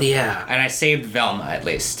Knight. Yeah. And I saved Velma, at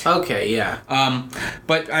least. Okay, yeah.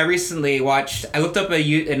 But I recently I looked up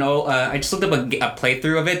I just looked up a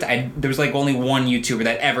playthrough of it. There was, like, only one YouTuber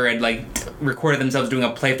that ever had, like, recorded themselves doing a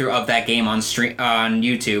playthrough of that game on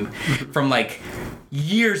YouTube from, like...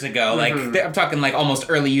 years ago, like I'm talking like almost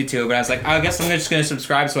early YouTube, and I was like, I guess I'm just gonna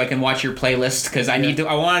subscribe so I can watch your playlist because I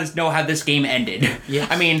want to know how this game ended. Yeah.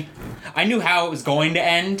 I mean, I knew how it was going to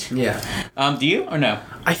end. Yeah. Do you or no?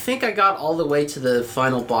 I think I got all the way to the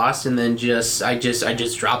final boss, and then I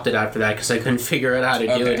just dropped it after that because I couldn't figure out how to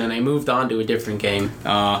do it, and I moved on to a different game.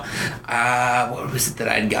 What was it that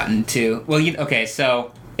I'd gotten to? Well,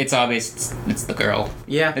 so. It's obvious it's the girl.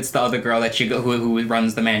 Yeah. It's the other girl that who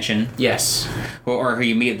runs the mansion. Yes. Or who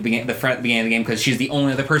you meet at the beginning of the game because she's the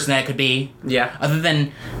only other person that could be. Yeah. Other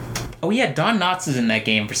than... Oh, yeah, Don Knotts is in that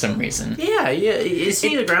game for some reason. Yeah. Is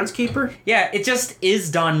he the groundskeeper? Yeah, it just is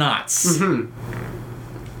Don Knotts. Mm-hmm.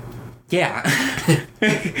 Yeah.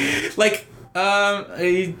 Like...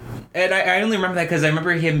 and I only remember that because I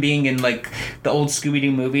remember him being in, like, the old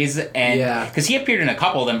Scooby-Doo movies, and... Because he appeared in a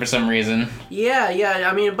couple of them for some reason. Yeah,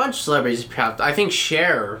 I mean, a bunch of celebrities popped. I think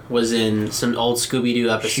Cher was in some old Scooby-Doo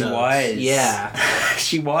episodes. She was. Yeah.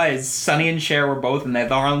 She was. Sonny and Cher were both in that.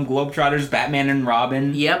 The Harlem Globetrotters, Batman and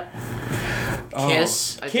Robin. Yep. Oh.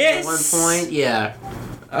 Kiss. I Kiss! Think at one point, yeah.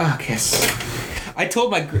 Oh, Kiss. I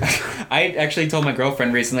actually told my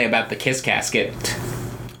girlfriend recently about the Kiss casket.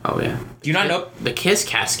 Oh, yeah. Do you not know? The Kiss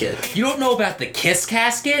casket. You don't know about the Kiss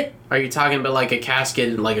casket? Are you talking about like a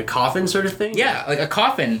casket, like a coffin sort of thing? Yeah, like a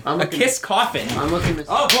coffin. A Kiss coffin. I'm looking this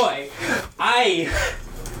up. Oh, boy.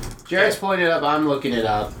 Jared's pulling it up. I'm looking it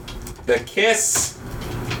up. The Kiss...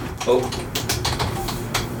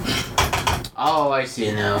 Oh, I see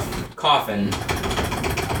it now. Coffin.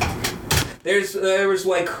 There was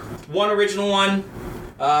like one original one.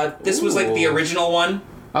 This was like the original one.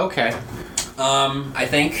 Okay. I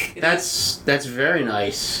think that's very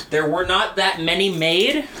nice. There were not that many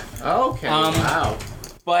made. Okay. Wow.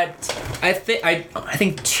 But I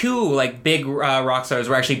think two like big rock stars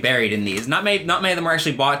were actually buried in these. Not many of them were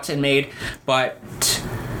actually bought and made, but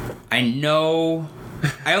I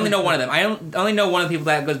only know one of them. I only know one of the people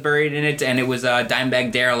that was buried in it, and it was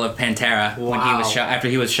Dimebag Darrell of Pantera when he was shot. After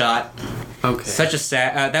he was shot. Okay.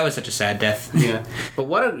 That was such a sad death. Yeah. But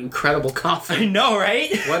what an incredible coffin. I know, right?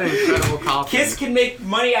 What an incredible coffin. Kiss can make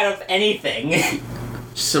money out of anything.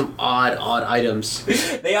 Some odd items.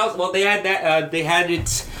 They had that. They had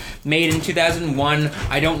it made in 2001.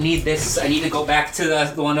 I don't need this. I need to go back to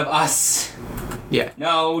the one of us. Yeah.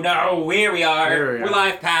 No, here we are. We're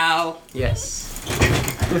live, pal. Yes.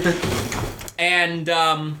 And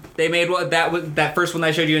they made that first one that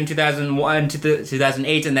I showed you in 2001 to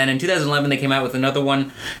 2008, and then in 2011 they came out with another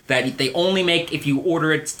one that they only make if you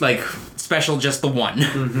order it like special, just the one.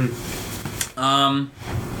 Mm-hmm.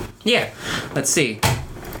 Yeah. Let's see.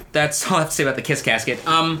 That's all I have to say about the Kiss casket.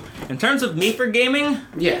 In terms of me for gaming,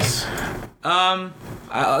 yes.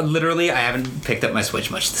 Literally, I haven't picked up my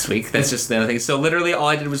Switch much this week. That's just the other thing. So literally, all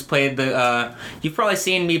I did was play you've probably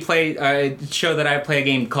seen me play show that I play a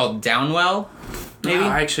game called Downwell. Maybe. No,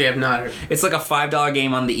 I actually have not. It's like a $5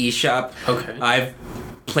 game on the eShop. Okay. I've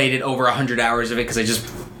played it over 100 hours of it because I just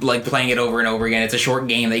like playing it over and over again. It's a short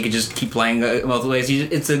game that you could just keep playing multiple ways.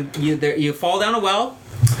 You fall down a well.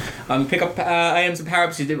 You pick up items and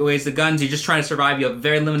power-ups, you ways the guns, you're just trying to survive, you have a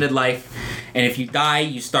very limited life, and if you die,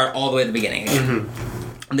 you start all the way at the beginning.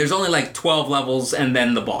 Mm-hmm. And there's only like 12 levels and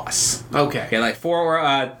then the boss. Okay, like four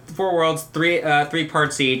worlds, three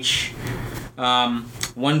parts each.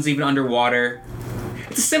 One's even underwater.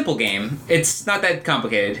 It's a simple game. It's not that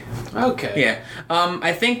complicated. Okay. Yeah.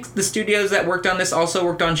 I think the studios that worked on this also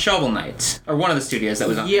worked on Shovel Knight, or one of the studios that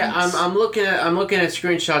was on. Yeah, this. I'm looking at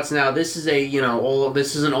screenshots now. This is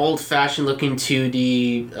an old-fashioned looking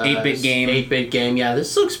 2D 8-bit game. 8-bit game. Yeah,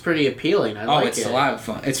 this looks pretty appealing. I like it. It's a lot of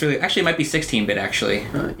fun. It's really actually it might be 16-bit actually.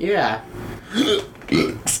 Yeah.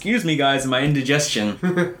 Excuse me, guys, my indigestion.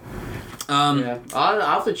 Yeah,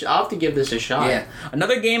 I'll have to give this a shot. Yeah.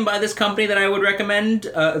 Another game by this company that I would recommend,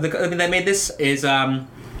 the company that made this, is The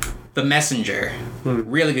Messenger.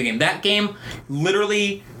 Really good game. That game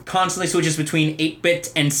literally constantly switches between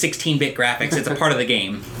 8-bit and 16-bit graphics. It's a part of the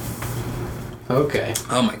game. Okay.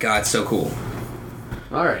 Oh my god, so cool.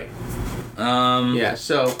 All right. Yeah.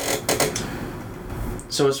 So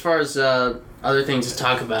as far as other things to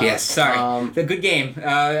talk about. Yes. Sorry. A good game.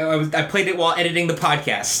 I played it while editing the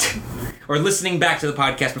podcast. Or listening back to the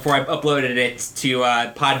podcast before I uploaded it to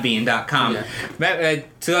podbean.com. Yeah.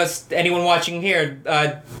 To us, anyone watching here,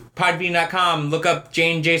 podbean.com, look up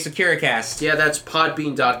J&J SecuriCast. Yeah, that's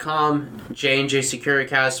podbean.com, J&J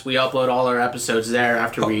SecuriCast. We upload all our episodes there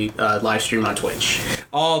after we live stream on Twitch.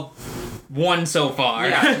 All one so far.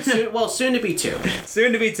 Yeah, soon to be two.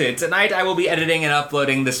 Soon to be two. Tonight I will be editing and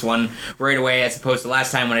uploading this one right away as opposed to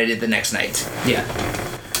last time when I did the next night. Yeah.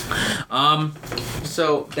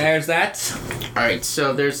 So there's that. All right,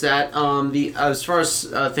 so there's that. As far as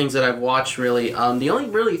things that I've watched, really, the only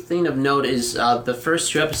really thing of note is the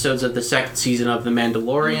first 2 episodes of the 2nd season of The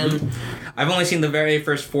Mandalorian. Mm-hmm. I've only seen the very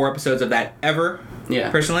first 4 episodes of that ever.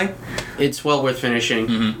 Yeah. Personally, it's well worth finishing.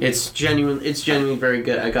 Mm-hmm. It's genuinely very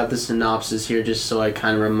good. I got the synopsis here just so I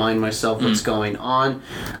kind of remind myself what's going on,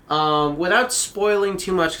 without spoiling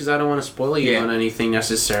too much because I don't want to spoil you on anything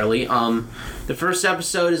necessarily. The first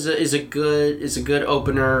episode is a good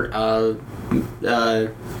opener.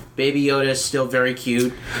 Baby Yoda is still very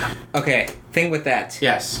cute. Okay, thing with that.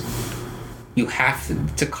 Yes. You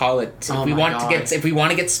have to call it if we want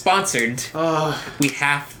to get sponsored. We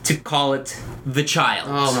have to call it The Child.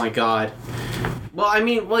 Oh my god. Well, I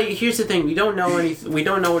mean, here's the thing. We don't know anything. We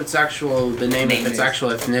don't know what its actual actual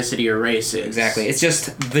ethnicity or race is. Exactly. It's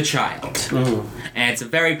just The Child. Mm-hmm. And it's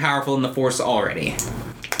very powerful in the Force already.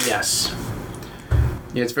 Yes.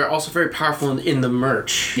 Yeah, it's also very powerful in the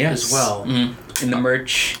merch as well. Mm-hmm. In the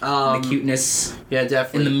merch, in the cuteness. Yeah,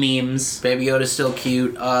 definitely. In the memes. Baby Yoda's still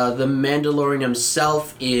cute. The Mandalorian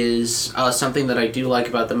himself is something that I do like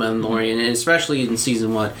about the Mandalorian, and especially in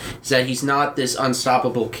Season 1, is that he's not this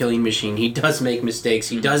unstoppable killing machine. He does make mistakes.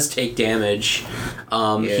 He does take damage.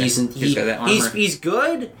 He's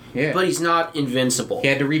good, but he's not invincible. He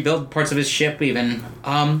had to rebuild parts of his ship even.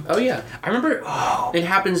 Oh, yeah. I remember... It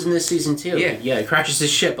happens in this season, too. Yeah, he crashes his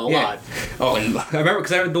ship a lot. Oh, and I remember...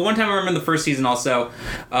 Because the one time I remember in the first season also,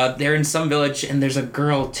 they're in some village, and there's a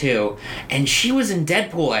girl, too. And she was in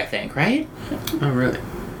Deadpool, I think, right? Oh, really?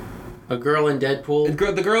 A girl in Deadpool? The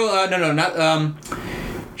girl... No, not...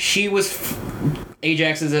 she was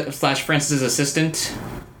Ajax's / Francis' assistant...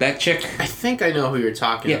 That chick? I think I know who you're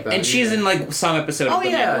talking about. And she's in, like, some episode of The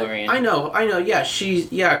Mandalorian. I know, yeah,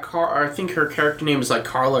 I think her character name is, like,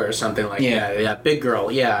 Carla or something like that. Yeah, big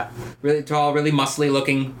girl, yeah. Really tall, really muscly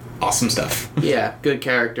looking, awesome stuff. Yeah, good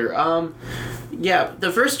character. Yeah,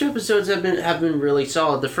 the first 2 episodes have been really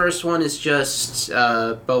solid. The first one is just,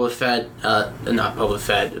 Boba Fett, not Boba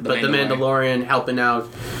Fett, but the Mandalorian helping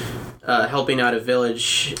out a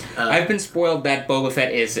village. I've been spoiled that Boba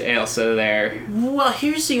Fett is also there. Well,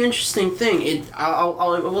 here's the interesting thing. I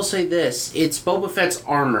will say this. It's Boba Fett's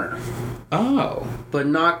armor. Oh. But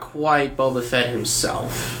not quite Boba Fett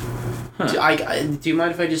himself. Huh. Do you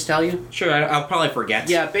mind if I just tell you? Sure, I'll probably forget.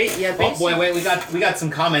 Yeah, basically. Oh, boy, wait, we got some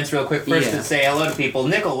comments real quick. First to say hello to people.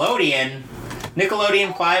 Nickelodeon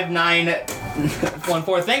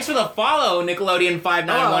 5914. Thanks for the follow, Nickelodeon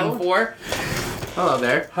 5914. Hello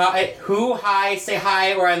there. Hi, say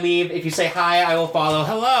hi or I leave. If you say hi, I will follow.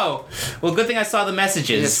 Hello. Well, good thing I saw the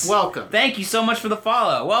messages. Yes, welcome. Thank you so much for the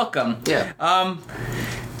follow. Welcome. Yeah.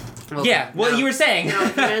 You were saying. The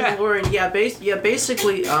Mandalorian,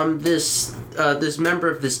 basically, this member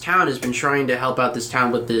of this town has been trying to help out this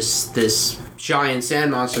town with this giant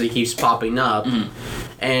sand monster that keeps popping up. Mm-hmm.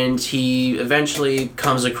 And he eventually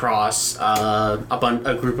comes across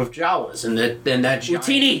a group of Jawas, and that giant...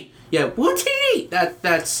 Utini! Yeah, Wootini! That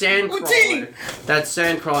sandcrawler. That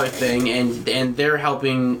sandcrawler thing, and they're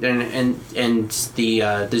helping, and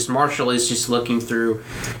this marshal is just looking through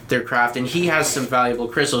their craft, and he has some valuable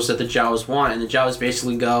crystals that the Jawas want, and the Jawas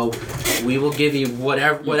basically go, we will give you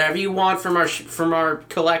whatever you want from our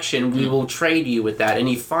collection, we will trade you with that, and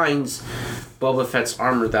he finds Boba Fett's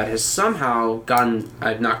armor that has somehow gotten...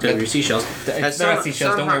 I've knocked over your seashells. They're not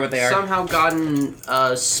seashells, don't worry what they are. Somehow gotten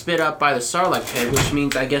spit up by the Sarlacc pit, which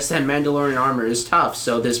means I guess that Mandalorian armor is tough,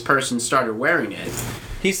 so this person started wearing it.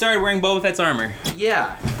 He started wearing Boba Fett's armor.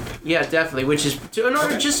 Yeah. Yeah, definitely. Which is in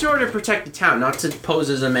order to protect the town, not to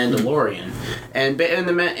pose as a Mandalorian. And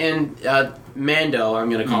Mando,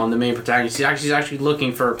 I'm gonna call him the main protagonist. He's actually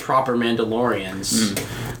looking for proper Mandalorians,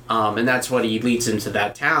 and that's what he leads into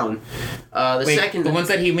that town. The ones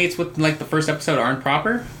that he meets with like the first episode aren't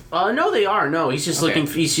proper. No, they are. No, he's just looking.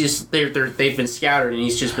 He's just they've been scattered, and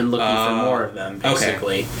he's just been looking for more of them,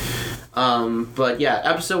 basically. Okay. But yeah,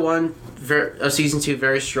 episode 1. Season 2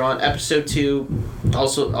 very strong. Episode 2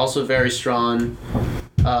 also very strong.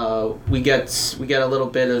 We get a little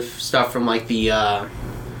bit of stuff from like the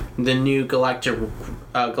new Galactic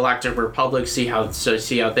Republic. See how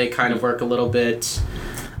they kind of work a little bit.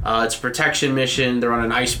 It's a protection mission. They're on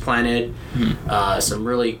an ice planet. Some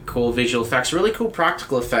really cool visual effects, really cool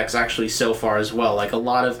practical effects actually so far as well. Like not a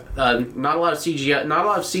lot of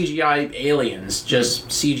CGI aliens, just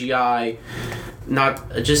CGI,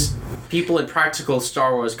 not just people in practical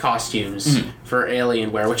Star Wars costumes for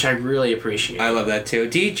Alienware, which I really appreciate. I love that too.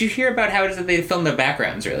 Did you hear about how it is that they film the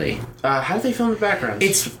backgrounds, really? How do they film the backgrounds?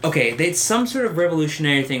 It's some sort of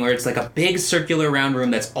revolutionary thing where it's like a big circular round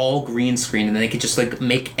room that's all green screen, and then they could just like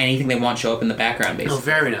make anything they want show up in the background, basically. Oh,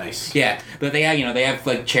 very nice. Yeah, but they have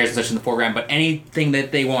like chairs and such in the foreground, but anything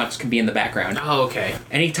that they want can be in the background. Oh, okay.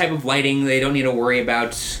 Any type of lighting they don't need to worry about,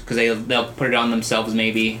 because they'll put it on themselves,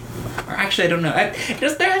 maybe. Or actually, I don't know.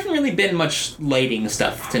 There hasn't really been much lighting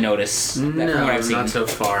stuff to notice. No, from what I've seen. Not so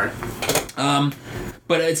far.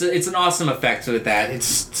 But it's an awesome effect with that. It's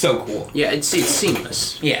so cool. Yeah, it's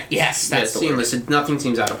seamless. Yeah, yes, that's seamless. Nothing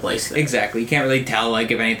seems out of place there. Exactly. You can't really tell like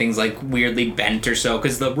if anything's like weirdly bent or so,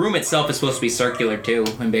 because the room itself is supposed to be circular too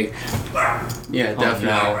and big. Yeah, definitely.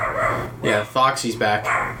 Oh, no. Yeah, Foxy's back.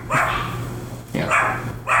 Yeah.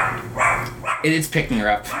 It's picking her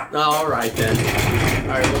up. Oh, all right then.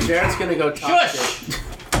 All right. Well, Jared's gonna go talk. Shush!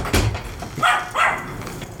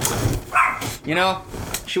 You know,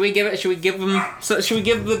 should we give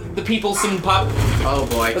the people some pup? Oh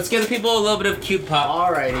boy. Let's give the people a little bit of cute pup.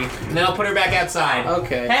 Alrighty. And then I'll put her back outside.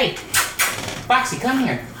 Okay. Hey! Foxy, come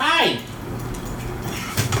here. Hi!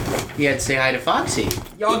 You had to say hi to Foxy.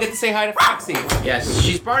 Y'all get to say hi to Foxy. Yes,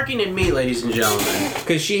 she's barking at me, ladies and gentlemen.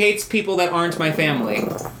 Because she hates people that aren't my family.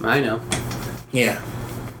 I know. Yeah.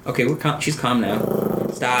 Okay, she's calm now.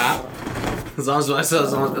 Stop. As long as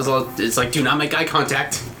it's like, do not make eye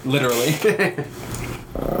contact. Literally.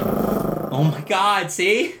 Oh my God!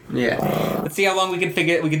 See? Yeah. Let's see how long we can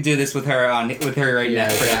do this with her right now.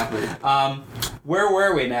 Exactly. Where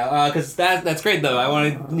were we now? Because that's great though.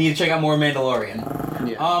 I need to check out more Mandalorian.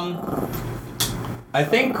 Yeah. I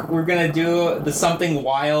think we're gonna do the Something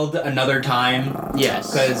Wild another time. Yes.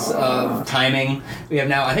 Because of timing.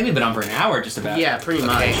 I think we've been on for an hour just about. Yeah, pretty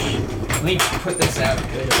much. Let me put this out.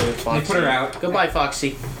 Let me put her out. Goodbye,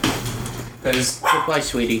 Foxy. Goodbye,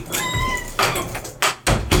 sweetie.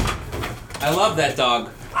 I love that dog,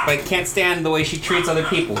 but I can't stand the way she treats other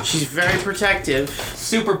people. She's very protective.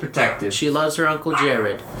 Super protective. She loves her Uncle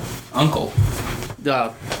Jared. Uncle?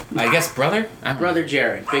 I guess brother? Brother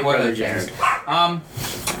Jared. Big brother Jared.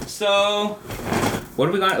 So... What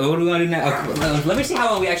are we going to do now? Let me see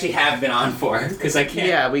how long we actually have been on for, because I can't...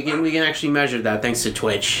 Yeah, we can actually measure that thanks to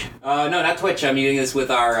Twitch. No, not Twitch. I'm using this with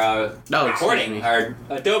our recording, our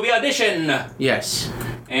Adobe Audition. Yes.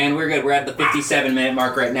 And we're good. We're at the 57-minute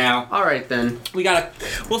mark right now. All right, then.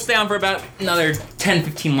 We'll stay on for about another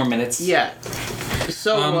 10-15 more minutes. Yeah.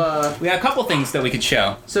 So, we got a couple things that we could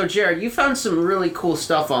show. So, Jared, you found some really cool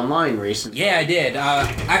stuff online recently. Yeah, I did.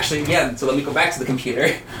 Actually, yeah, so let me go back to the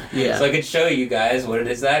computer. Yeah. So I could show you guys what it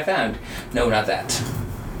is that I found. No, not that.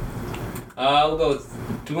 We'll go with...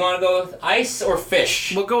 Do we want to go with ice or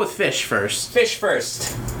fish? We'll go with fish first. Fish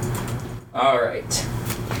first. Alright.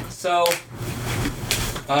 So...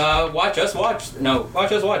 watch us watch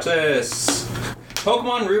this.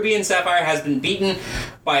 Pokemon Ruby and Sapphire has been beaten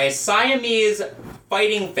by a Siamese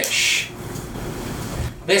fighting fish.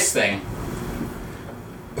 This thing.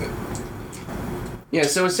 Yeah,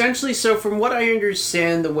 so essentially, from what I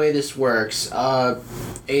understand, the way this works, a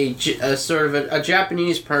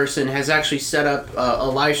Japanese person has actually set up a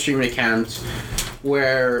live stream account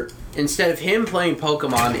where instead of him playing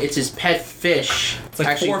Pokemon, it's his pet fish. It's like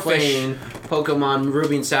actually playing Pokemon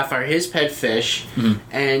Ruby and Sapphire, his pet fish,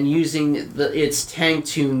 and using its tank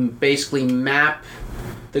to basically map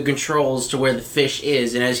the controls to where the fish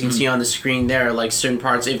is, and as you can see on the screen there, like certain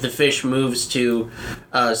parts, if the fish moves to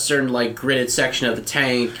a certain like gridded section of the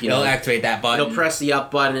tank, it'll activate that button. It'll press the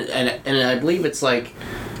up button, and I believe it's like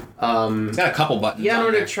it's got a couple buttons. Yeah, in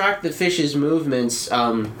order there. to track the fish's movements,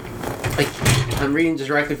 like I'm reading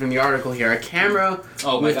directly from the article here, a camera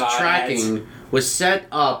with tracking was set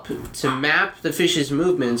up to map the fish's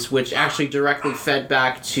movements, which actually directly fed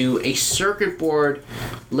back to a circuit board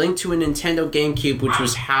linked to a Nintendo GameCube, which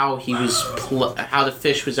was how how the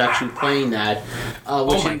fish was actually playing that.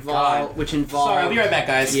 Which involved. Sorry, I'll be right back,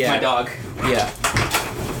 guys. Yeah. My dog. Yeah.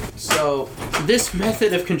 So this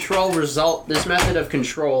method of control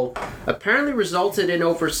apparently resulted in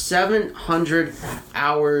over 700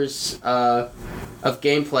 hours of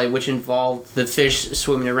gameplay, which involved the fish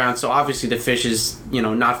swimming around. So obviously the fish is,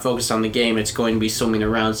 not focused on the game. It's going to be swimming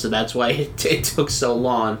around, so that's why it took so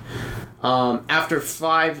long. After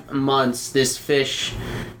 5 months, this fish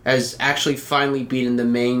has actually finally beaten the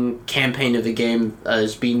main campaign of the game,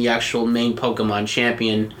 as being the actual main Pokemon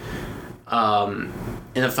champion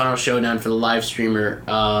in the final showdown for the live streamer.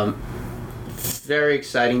 Very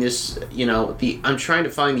exciting. This, I'm trying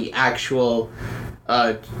to find the actual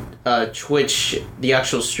Twitch, the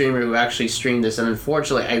actual streamer who actually streamed this, and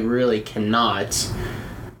unfortunately I really cannot.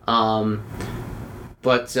 Here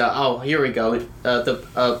we go.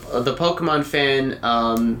 The Pokemon fan,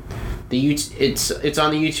 it's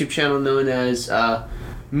on the YouTube channel known as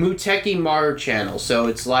Muteki Maru channel, so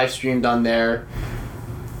it's live streamed on there.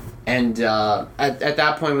 And at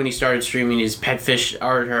that point when he started streaming, his pet fish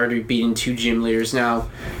are already beaten 2 gym leaders. Now,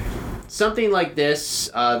 something like this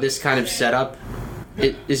kind of setup,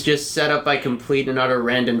 it is just set up by complete and utter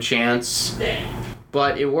random chance,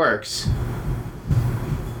 but it works.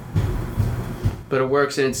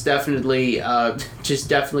 And it's definitely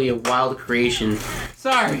definitely a wild creation.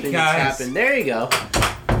 Sorry, guys. Happened. There you go.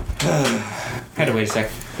 Had to wait a sec.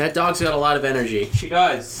 That dog's got a lot of energy. She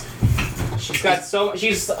does.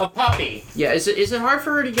 She's a puppy. Yeah, is it hard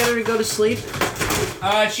for her to get her to go to sleep?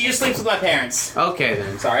 She just sleeps with my parents. Okay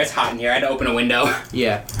then. Sorry, it's hot in here. I had to open a window.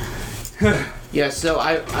 Yeah. Yeah, so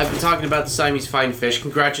I've been talking about the Siamese Fighting Fish.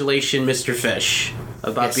 Congratulations, Mr. Fish,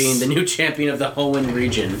 about being the new champion of the Hoenn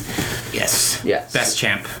region. Yes. Yes. Best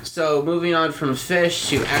champ. So moving on from fish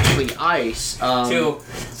to actually ice. To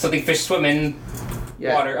something fish swim in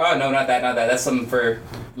water. Oh, no, not that. That's something for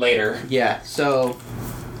later. Yeah, so,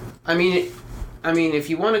 I mean, if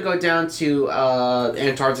you want to go down to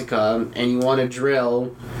Antarctica and you want to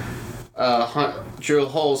drill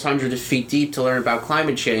holes hundreds of feet deep to learn about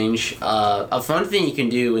climate change, a fun thing you can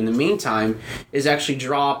do in the meantime is actually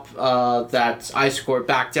drop that ice core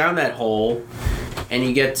back down that hole, and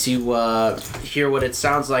you get to hear what it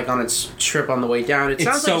sounds like on its trip on the way down.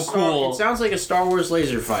 It's so cool. It sounds like a Star Wars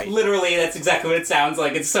laser fight. Literally, that's exactly what it sounds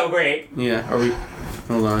like. It's so great. Yeah,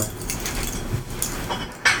 hold on.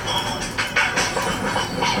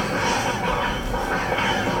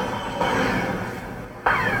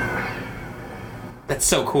 That's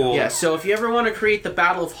so cool. Yeah, so if you ever want to create the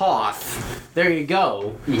Battle of Hoth, there you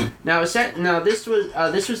go. Now, this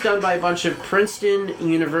was done by a bunch of Princeton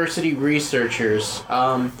University researchers.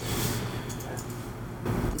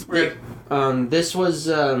 This was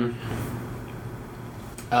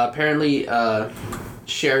apparently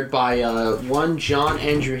shared by one John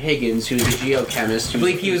Andrew Higgins, who's a geochemist. I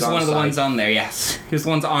believe he was one of the ones on there. Yes, he was the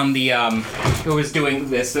ones on the who was doing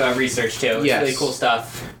this research too. It's really cool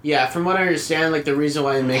stuff. Yeah, from what I understand, like the reason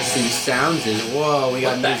why it makes these sounds is, whoa, we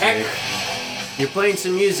got what the music. Heck? You're playing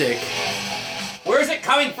some music. Where is it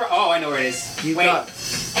coming from? Oh, I know where it is.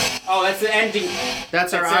 Oh, that's the ending.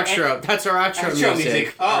 That's our outro. That's our outro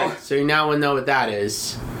music. Oh. Right, so you now will know what that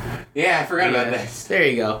is. Yeah, I forgot about this. There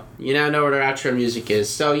you go. You now know what our outro music is.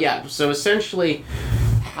 So so essentially,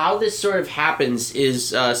 how this sort of happens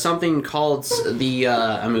is something called the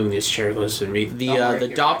I'm moving this chair closer to me. The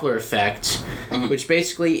Doppler effect, which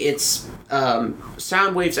basically it's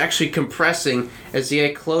sound waves actually compressing as they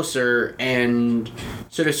get closer and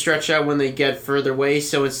sort of stretch out when they get further away.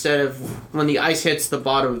 So instead of when the ice hits the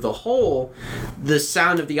bottom of the hole, the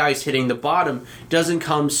sound of the ice hitting the bottom doesn't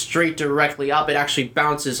come straight directly up. It actually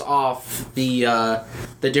bounces off the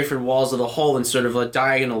different walls of the hole in sort of a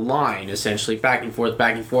diagonal line, essentially back and forth,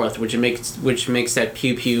 which makes that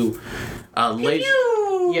pew pew laser.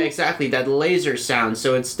 Yeah, exactly, that laser sound.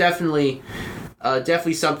 So it's definitely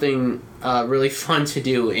something really fun to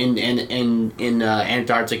do in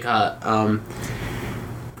Antarctica.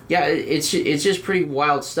 Yeah, it's just pretty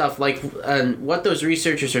wild stuff. Like, what those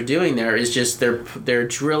researchers are doing there is just they're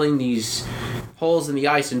drilling these holes in the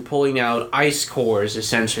ice and pulling out ice cores.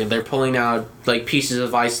 Essentially, they're pulling out like pieces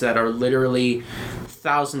of ice that are literally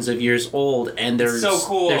thousands of years old, and so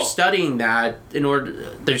cool. They're studying that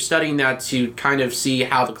to kind of see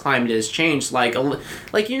how the climate has changed. Like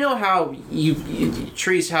you know how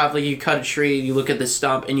trees have, like, you cut a tree, you look at the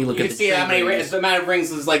stump, and you look at the tree. You can see how many the amount of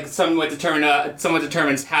rings is like somewhat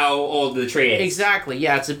determines how old the tree is. Exactly.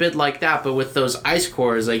 Yeah, it's a bit like that, but with those ice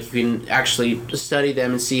cores, like, you can actually study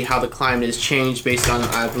them and see how the climate has changed based on,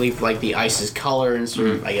 I believe, like, the ice's color and sort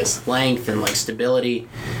of, I guess, length and, like, stability.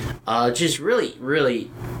 Just really, really,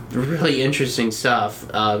 really interesting stuff.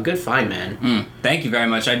 Good find, man. Thank you very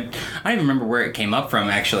much. I don't even remember where it came up from,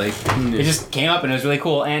 actually. It just came up and it was really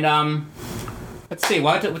cool. And let's see,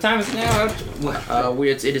 what time is it now?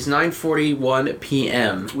 It is 9:41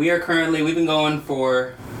 p.m. We've been going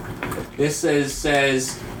for, this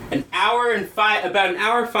says about an hour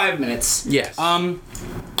and 5 minutes. Yes.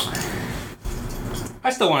 I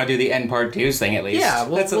still want to do the end part 2 thing at least. Yeah,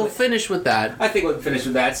 we'll finish with that. I think we'll finish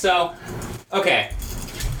with that. So, okay.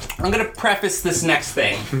 I'm going to preface this next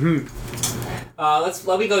thing.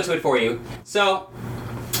 Let me go to it for you. So,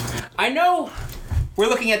 I know we're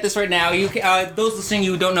looking at this right now. You, those listening,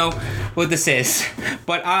 you don't know what this is.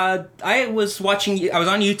 But I was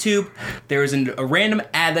on YouTube. There was a random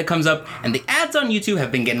ad that comes up, and the ads on YouTube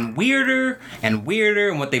have been getting weirder and weirder,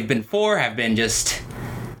 and what they've been for have been just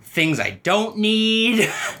things I don't need.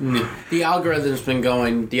 The algorithm's been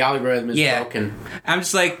going. The algorithm is broken. I'm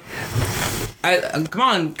just like,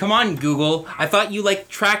 come on, Google. I thought you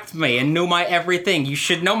tracked me and knew my everything. You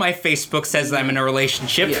should know my Facebook says I'm in a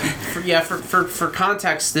relationship. For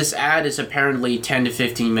context, this ad is apparently 10 to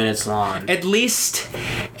 15 minutes long. At least,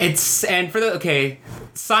 it says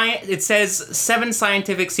 7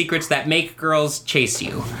 scientific secrets that make girls chase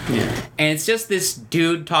you. Yeah. And it's just this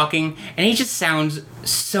dude talking, and he just sounds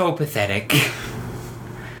so pathetic.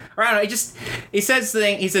 Or I don't know, he says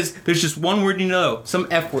there's just one word you know, some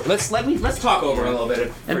F word. Let's talk over a little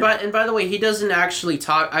bit. And by the way, he doesn't actually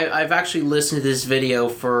talk. I've actually listened to this video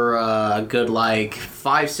for a good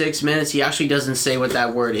 5-6 minutes. He actually doesn't say what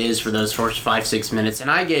that word is for those first 5-6 minutes,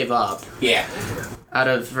 and I gave up. Yeah. Out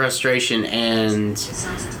of frustration and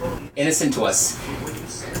innocent to us.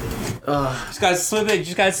 Just gotta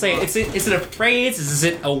say it. Is it a phrase? Is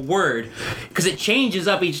it a word? Because it changes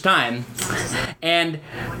up each time, and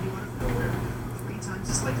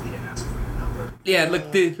yeah, look.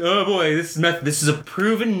 Oh boy, this is a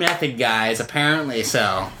proven method, guys. Apparently,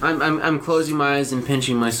 so. I'm closing my eyes and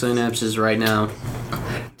pinching my synapses right now.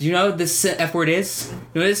 Do you know what this F word is? You know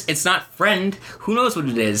what it is? It's not friend. Who knows what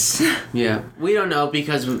it is? Yeah, we don't know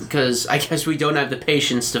because I guess we don't have the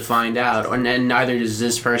patience to find out, and neither does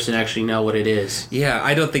this person actually know what it is. Yeah,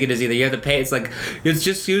 I don't think it is either. You have to pay. It's let's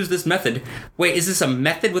just use this method. Wait, is this a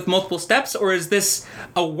method with multiple steps, or is this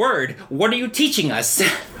a word? What are you teaching us?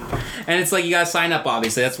 And it's you gotta sign up.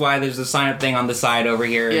 Obviously, that's why there's a sign up thing on the side over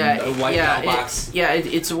here. Yeah, in the white box.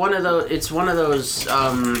 It's one of those. It's one of those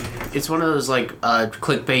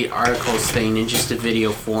clickbait articles thing in just a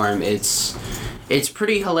video form. It's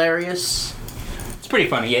pretty hilarious. It's pretty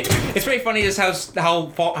funny. It's pretty funny just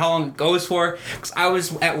how long it goes for. Because I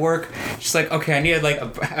was at work, just okay, I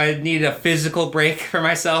needed a physical break for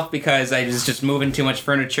myself because I was just moving too much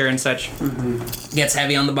furniture and such. Mm-hmm. Gets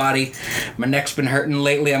heavy on the body. My neck's been hurting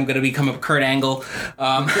lately. I'm gonna become a Kurt Angle.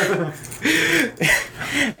 And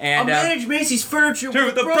I'll manage Macy's furniture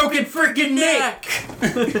with a broken freaking neck.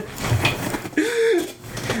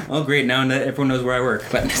 Oh great! Now everyone knows where I work.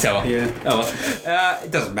 But so yeah.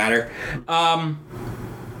 It doesn't matter.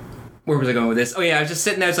 Where was I going with this? Oh yeah, I was just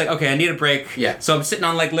sitting there. It's okay, I need a break. Yeah. So I'm sitting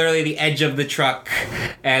on literally the edge of the truck,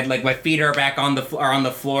 and my feet are back on the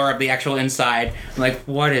floor of the actual inside. I'm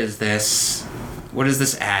what is this? What is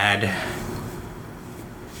this ad?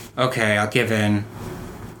 Okay, I'll give in.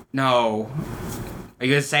 No. Are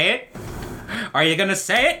you gonna say it? Are you gonna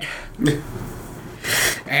say it?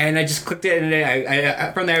 And I just clicked it, and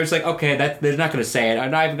I from there I was okay, they're not going to say it.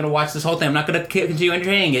 I'm not even going to watch this whole thing. I'm not going to continue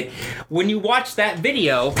entertaining it. When you watch that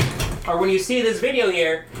video, or when you see this video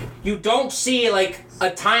here, you don't see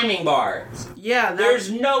a timing bar. Yeah, there's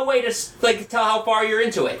no way to tell how far you're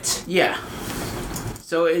into it. Yeah.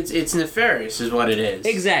 So it's nefarious, is what it is.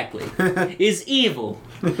 Exactly. Is evil.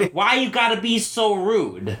 Why you gotta be so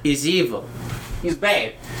rude? He's evil. He's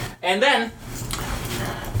bad. And then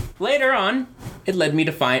later on, it led me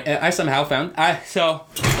to find. I somehow found. So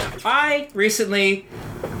I recently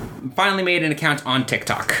finally made an account on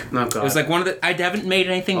TikTok. Oh, God. It was like one of the... I haven't made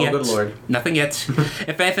anything yet. Oh, good Lord. Nothing yet.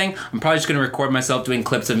 If anything, I'm probably just going to record myself doing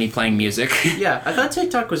clips of me playing music. Yeah, I thought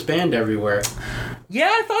TikTok was banned everywhere. Yeah,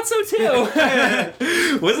 I thought so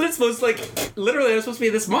too. Wasn't it supposed to, like, literally it was supposed to be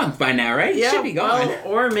this month by now, right? Yeah, it should be gone. well,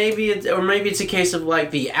 or maybe it's a case of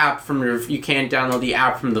like the app from your... You can't download the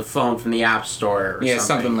app from the phone from the App Store or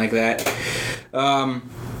something like that.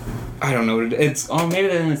 I don't know what it is. Oh, maybe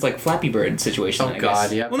then it's like Flappy Bird situation. Oh, I God,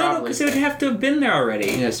 guess. yeah, Well, no, because it would have to have been there already.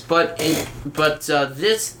 Yes, but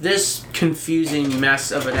this confusing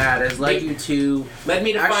mess of an ad has led you to... Led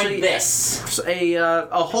me to actually find this. A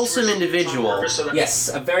wholesome individual. Yes,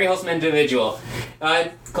 a very wholesome individual.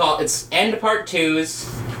 It's End Part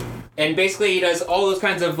 2s. And basically, he does all those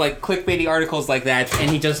kinds of like clickbaity articles like that, and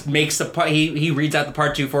he just makes he reads out the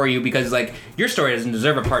part 2 for you because like your story doesn't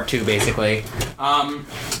deserve a part 2, basically.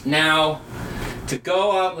 Now, to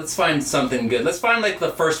go up, let's find something good. Let's find like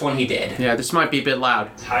the first one he did. Yeah, this might be a bit loud.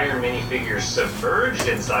 Entire minifigure submerged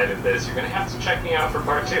inside of this. You're gonna have to check me out for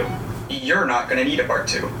part 2. You're not gonna need a part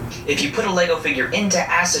 2. If you put a Lego figure into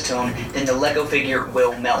acetone, then the Lego figure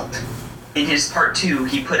will melt. In his part 2,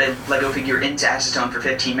 he put a Lego figure into acetone for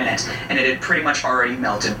 15 minutes, and it had pretty much already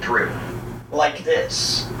melted through. Like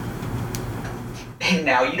this. And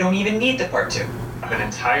now you don't even need the part 2. An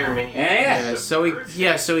entire mini. Yeah. So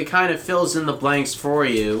he kind of fills in the blanks for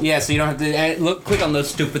you. Yeah, so you don't have to click on those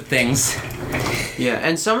stupid things. Yeah,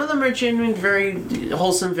 and some of them are genuine, very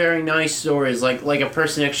wholesome, very nice stories, like a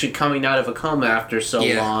person actually coming out of a coma after so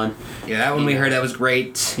long. Yeah, that one we heard, that was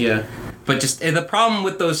great. Yeah. But just the problem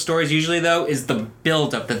with those stories usually though is the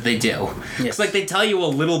build up that they do. Yes. It's like they tell you a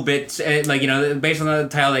little bit, like, you know, based on the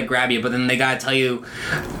title they grab you, but then they gotta tell you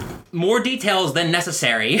more details than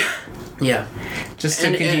necessary. Yeah. Just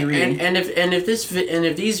to continue reading. And if these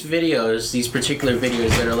videos, these particular videos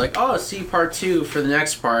that are like, oh, see part 2 for the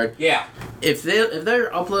next part. Yeah. If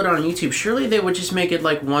they're uploaded on YouTube, surely they would just make it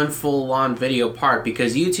like one full-on video part,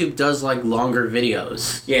 because YouTube does like longer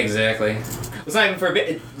videos. Yeah, exactly. It's not even for a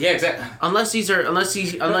bit. Yeah, exactly. Unless usually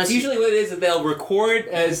what it is they'll record,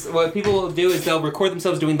 as what people do is they'll record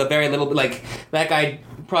themselves doing the very little bit, like that guy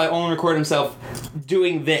probably only recorded himself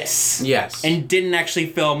doing this. Yes. And didn't actually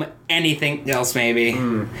film anything else, maybe.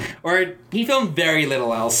 Or he filmed very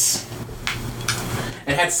little else.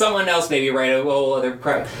 And had someone else maybe write a whole other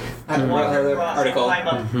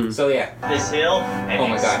article. So yeah. This hill and Oh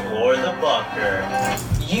my God. explore the bunker.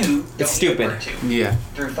 You don't It's stupid. need part 2. Yeah.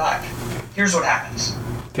 Through 5. Here's what happens.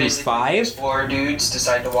 Through Basically, 5? Explorer dudes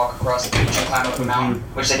decide to walk across the beach and climb up a mountain,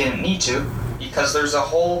 which they didn't need to, because there's a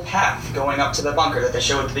whole path going up to the bunker that they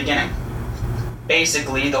show at the beginning.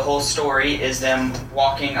 Basically, the whole story is them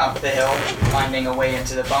walking up the hill, finding a way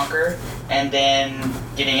into the bunker, and then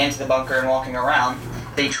getting into the bunker and walking around.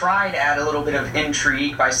 They try to add a little bit of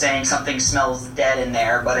intrigue by saying something smells dead in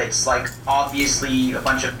there, but it's like obviously a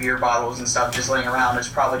bunch of beer bottles and stuff just laying around. It's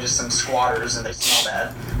probably just some squatters and they smell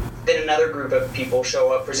bad. Then another group of people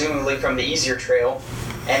show up, presumably from the easier trail,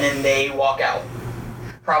 and then they walk out.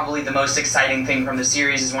 Probably the most exciting thing from the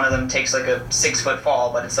series is one of them takes like a 6-foot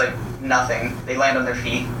fall, but it's like nothing. They land on their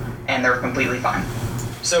feet, and they're completely fine.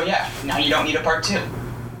 So yeah, now you don't need a part 2.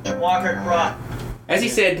 Walk across. As he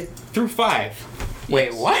said, through 5.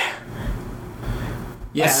 Wait, what?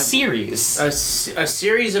 Yeah. A series. A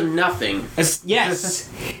series of nothing. Yes,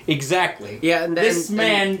 exactly. Yeah, and then, This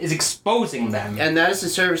man is exposing them. And that is the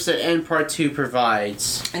service that End Part 2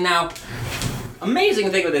 provides. And now,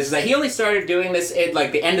 amazing thing with this is that he only started doing this at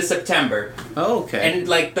like the end of September. Oh, okay. And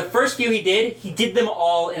like the first few he did them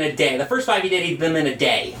all in a day. The first 5 he did them in a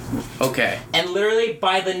day. Okay. And literally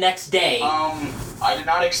by the next day. I did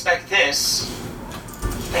not expect this.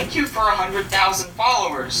 Thank you for 100,000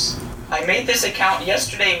 followers. I made this account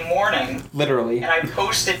yesterday morning, Literally. and I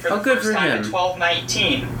posted for the good first for time him. at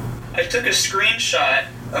 12:19. I took a screenshot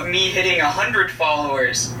of me hitting 100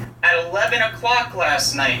 followers at 11 o'clock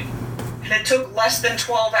last night. And it took less than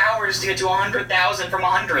 12 hours to get to 100,000 from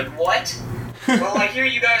 100. What? Well, I hear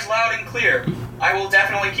you guys loud and clear. I will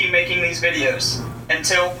definitely keep making these videos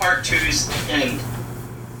until part 2's end.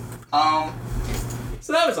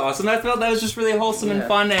 So that was awesome. I felt that was just really wholesome and Yeah.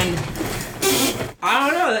 fun, and I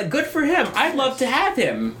don't know. Good for him. I'd love to have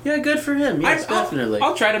him. Yeah, good for him. Yes, definitely.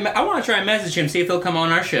 I'll try to. I want to try and message him, see if he'll come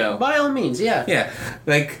on our show. By all means, yeah. Yeah,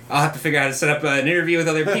 like I'll have to figure out how to set up an interview with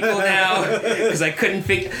other people now because I couldn't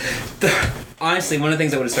figure. Honestly, one of the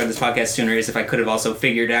things I would have started this podcast sooner is if I could have also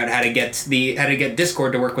figured out how to get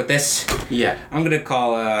Discord to work with this. Yeah. I'm gonna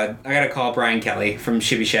call. I gotta call Brian Kelly from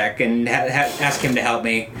Shibby Shack and ask him to help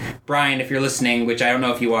me. Brian, if you're listening, which I don't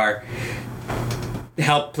know if you are,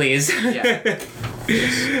 help please. Yeah.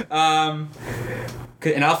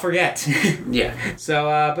 and I'll forget. Yeah.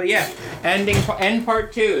 So, but yeah, end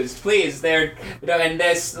part 2s, please. And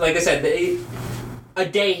this, like I said, a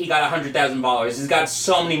day he got 100,000 followers. He's got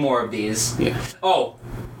so many more of these. Yeah. Oh,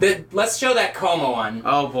 let's show that Como one.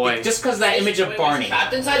 Oh boy. Just because that image of Barney.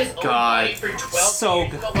 Trapped inside his own God. body for 12 So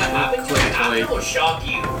years. What happened to him after will shock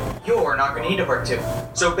you. You're not going to need a part 2.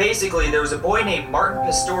 So basically, there was a boy named Martin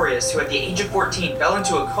Pistorius who at the age of 14 fell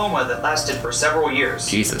into a coma that lasted for several years.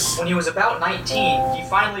 Jesus. When he was about 19, he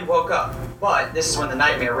finally woke up, but this is when the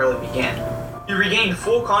nightmare really began. He regained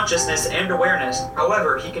full consciousness and awareness,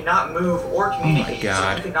 however, he could not move or communicate, so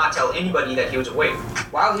God. he could not tell anybody that he was awake.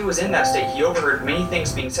 While he was in that state, he overheard many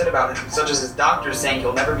things being said about him, such as his doctors saying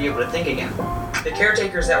he'll never be able to think again. The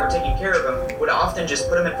caretakers that were taking care of him would often just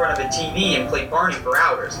put him in front of a TV and play Barney for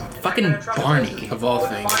hours. Fucking That kind of Barney, traumatized him. of all But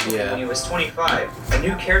things, finally, yeah. When he was 25, a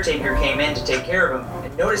new caretaker came in to take care of him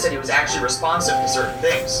and noticed that he was actually responsive to certain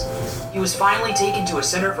things. He was finally taken to a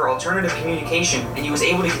center for alternative communication, and he was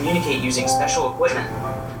able to communicate using special equipment.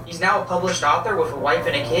 He's now a published author with a wife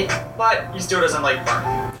and a kid, but he still doesn't like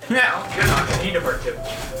Barney. Now, you're not going to need a part 2.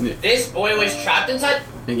 This boy was trapped inside.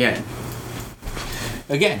 Again.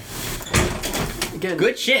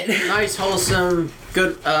 Good shit. Nice, wholesome,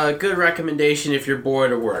 good recommendation if you're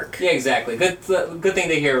bored at work. Yeah, exactly. Good thing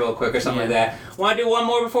to hear real quick or something like that. Want to do one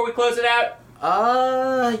more before we close it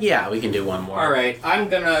out? Yeah, we can do one more. All right. I'm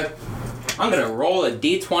gonna roll a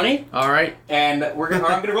d20. All right. And I'm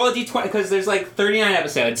gonna roll a d20 because there's like 39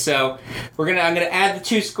 episodes. So I'm gonna add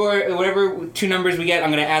the whatever 2 numbers we get.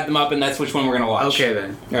 I'm gonna add them up, and that's which one we're gonna watch. Okay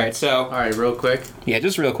then. All right. So. All right, real quick. Yeah,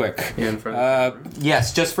 just real quick. Yeah, in front of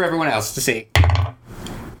Yes, just for everyone else to see.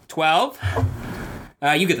 12.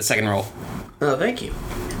 You get the second roll. Oh, thank you.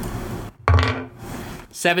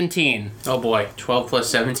 17. Oh boy, 12 plus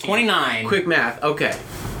 17. 29. Quick math. Okay.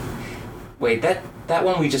 Wait, that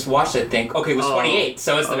one we just watched, I think. Okay, it was 28,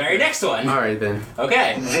 so it's the very next one. All right then.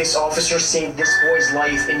 Okay. This officer saved this boy's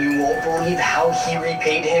life, and you won't believe how he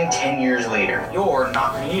repaid him 10 years later. You're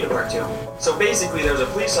not going to need a part 2. So basically, there was a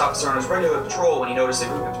police officer on his regular patrol when he noticed a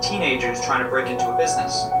group of teenagers trying to break into a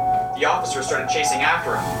business. The officer started chasing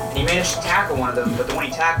after him, and he managed to tackle one of them, but the one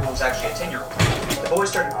he tackled was actually a 10-year-old. The boy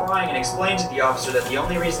started crying and explained to the officer that the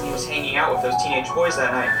only reason he was hanging out with those teenage boys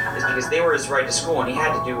that night is because they were his ride to school and he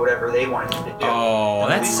had to do whatever they wanted him to do. Oh,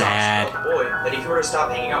 And the that's police officer sad. told the boy that if he were to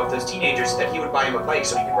stop hanging out with those teenagers, that he would buy him a bike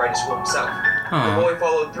so he could ride to school himself. Aw. The boy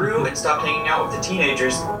followed through and stopped hanging out with the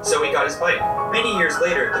teenagers, so he got his bike. Many years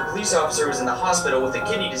later, the police officer was in the hospital with a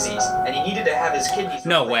kidney disease, and he needed to have his kidneys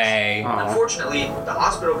No replaced. way. Aw. Unfortunately, the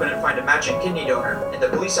hospital couldn't find a matching kidney donor, and the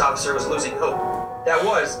police officer was losing hope. That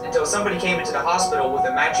was until somebody came into the hospital with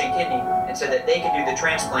a matching kidney and said that they could do the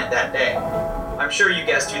transplant that day. I'm sure you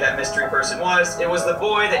guessed who that mystery person was. It was the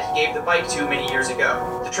boy that he gave the bike to many years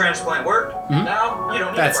ago. The transplant worked. Now you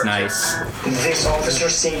don't need That's a part 2. nice. This officer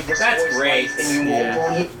saved this That's boy's great. life, and you won't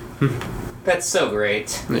Yeah. believe. That's so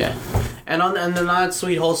great. Yeah. And on the not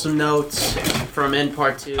sweet wholesome notes from end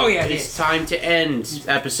part 2. Oh, yeah, It's time to end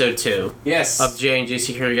episode 2 Yes. of J&J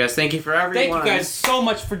SecuriCast. Thank you for everyone. Thank you guys so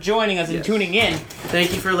much for joining us and Yes. tuning in.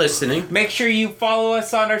 Thank you for listening. Make sure you follow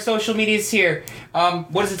us on our social medias here.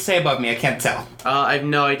 What does it say above me? I can't tell. I have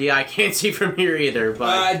no idea. I can't see from here either,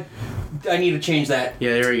 but I need to change that.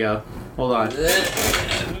 yeah, there we go. Hold on.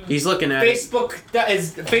 He's looking at it. Facebook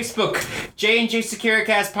J&J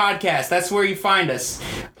SecuriCast podcast. That's where you find us.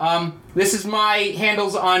 This is my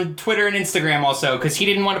handles on Twitter and Instagram also, because he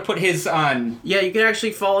didn't want to put his on. Yeah, you can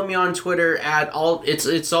actually follow me on Twitter at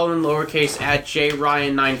it's all in lowercase at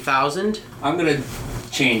JRyan9000. I'm gonna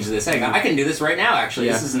change this. Hang on, I can do this right now. Actually,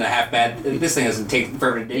 Yeah. this isn't a half bad. This thing doesn't take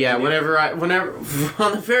forever to do. Yeah, whenever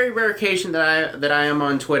on the very rare occasion that I am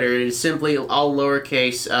on Twitter, it is simply all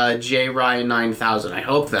lowercase JRyan9000. I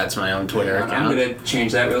hope that's my own Twitter I'm account. gonna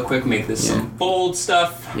change that real quick. Make this some bold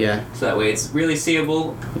stuff. Yeah. So that way it's really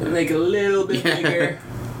seeable. Make it a little bit Yeah. bigger.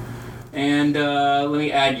 And let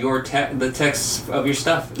me add the text of your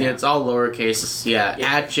stuff. Yeah, it's all lowercase. Yeah,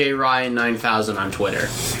 at JRyan9000 on Twitter.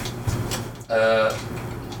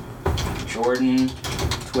 Jordan,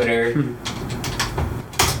 Twitter,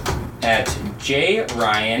 at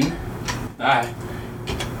JRyan,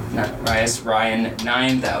 Ryan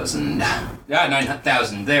 9000.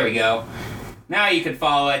 9000, there we go. Now you can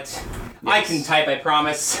follow it. I can type, I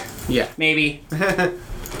promise. Yeah. Maybe.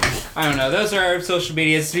 I don't know. Those are our social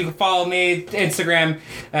medias. You can follow me, Instagram,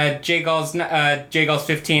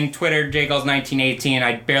 JGulls15, Twitter, JGulls1918.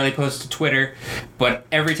 I barely post to Twitter, but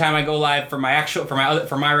every time I go live for my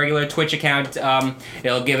regular Twitch account,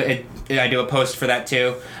 it'll give it. I do a post for that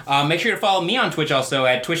too. Make sure to follow me on Twitch also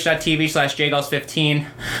at twitch.tv/JGulls15.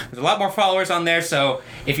 There's a lot more followers on there, so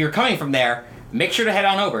if you're coming from there, make sure to head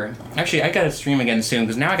on over. Actually, I gotta stream again soon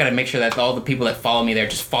because now I gotta make sure that all the people that follow me there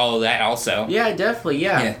just follow that also. Yeah, definitely.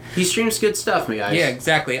 Yeah. He streams good stuff, me guys. Yeah,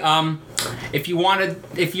 exactly. If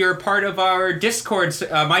you're part of our Discord,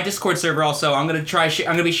 my Discord server also, I'm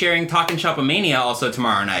gonna be sharing Talkin' Shopomania also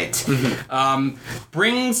tomorrow night. Mm-hmm.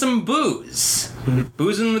 Bring some booze.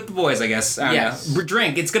 Boozing with the boys, I guess. I don't know.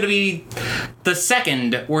 Drink. It's gonna be the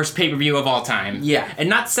second worst pay-per-view of all time. Yeah. And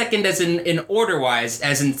not second as in order-wise,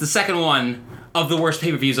 as in the second one of the worst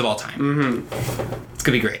pay-per-views of all time. Mm-hmm. It's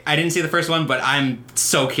gonna be great. I didn't see the first one, but I'm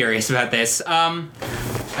so curious about this.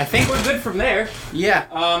 I think we're good from there. Yeah.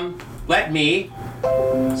 Let me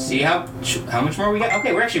see how much more we got.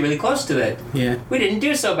 Okay, we're actually really close to it. Yeah. We didn't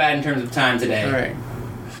do so bad in terms of time today. All right.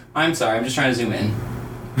 I'm sorry, I'm just trying to zoom in.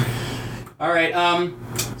 All right,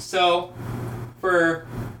 so for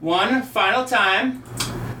one final time,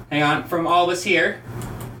 hang on, from all of us here,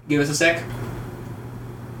 give us a sec.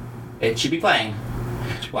 It should be playing.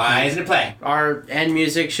 Why isn't it playing? Our end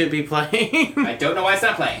music should be playing. I don't know why it's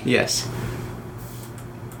not playing. Yes.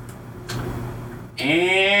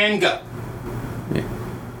 And go.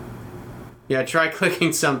 Yeah, try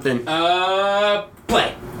clicking something.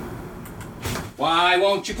 Play. Why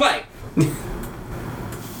won't you play?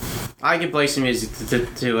 I can play some music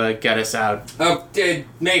to get us out. Oh,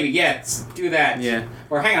 maybe, yeah, do that. Yeah.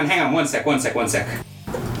 Or hang on, one sec. There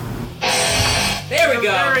we go.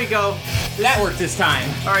 There we go. That worked this time.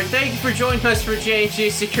 Alright, thank you for joining us for J&J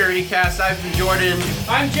SecuriCast. I've been Jordan.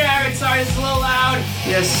 I'm Jared, sorry this is a little loud.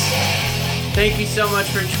 Yes. Thank you so much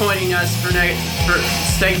for joining us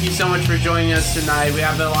thank you so much for joining us tonight. We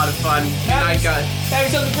have a lot of fun. Good night, guys. Have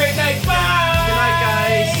yourselves a great night. Bye! Good night,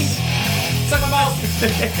 guys. Suck my mouth.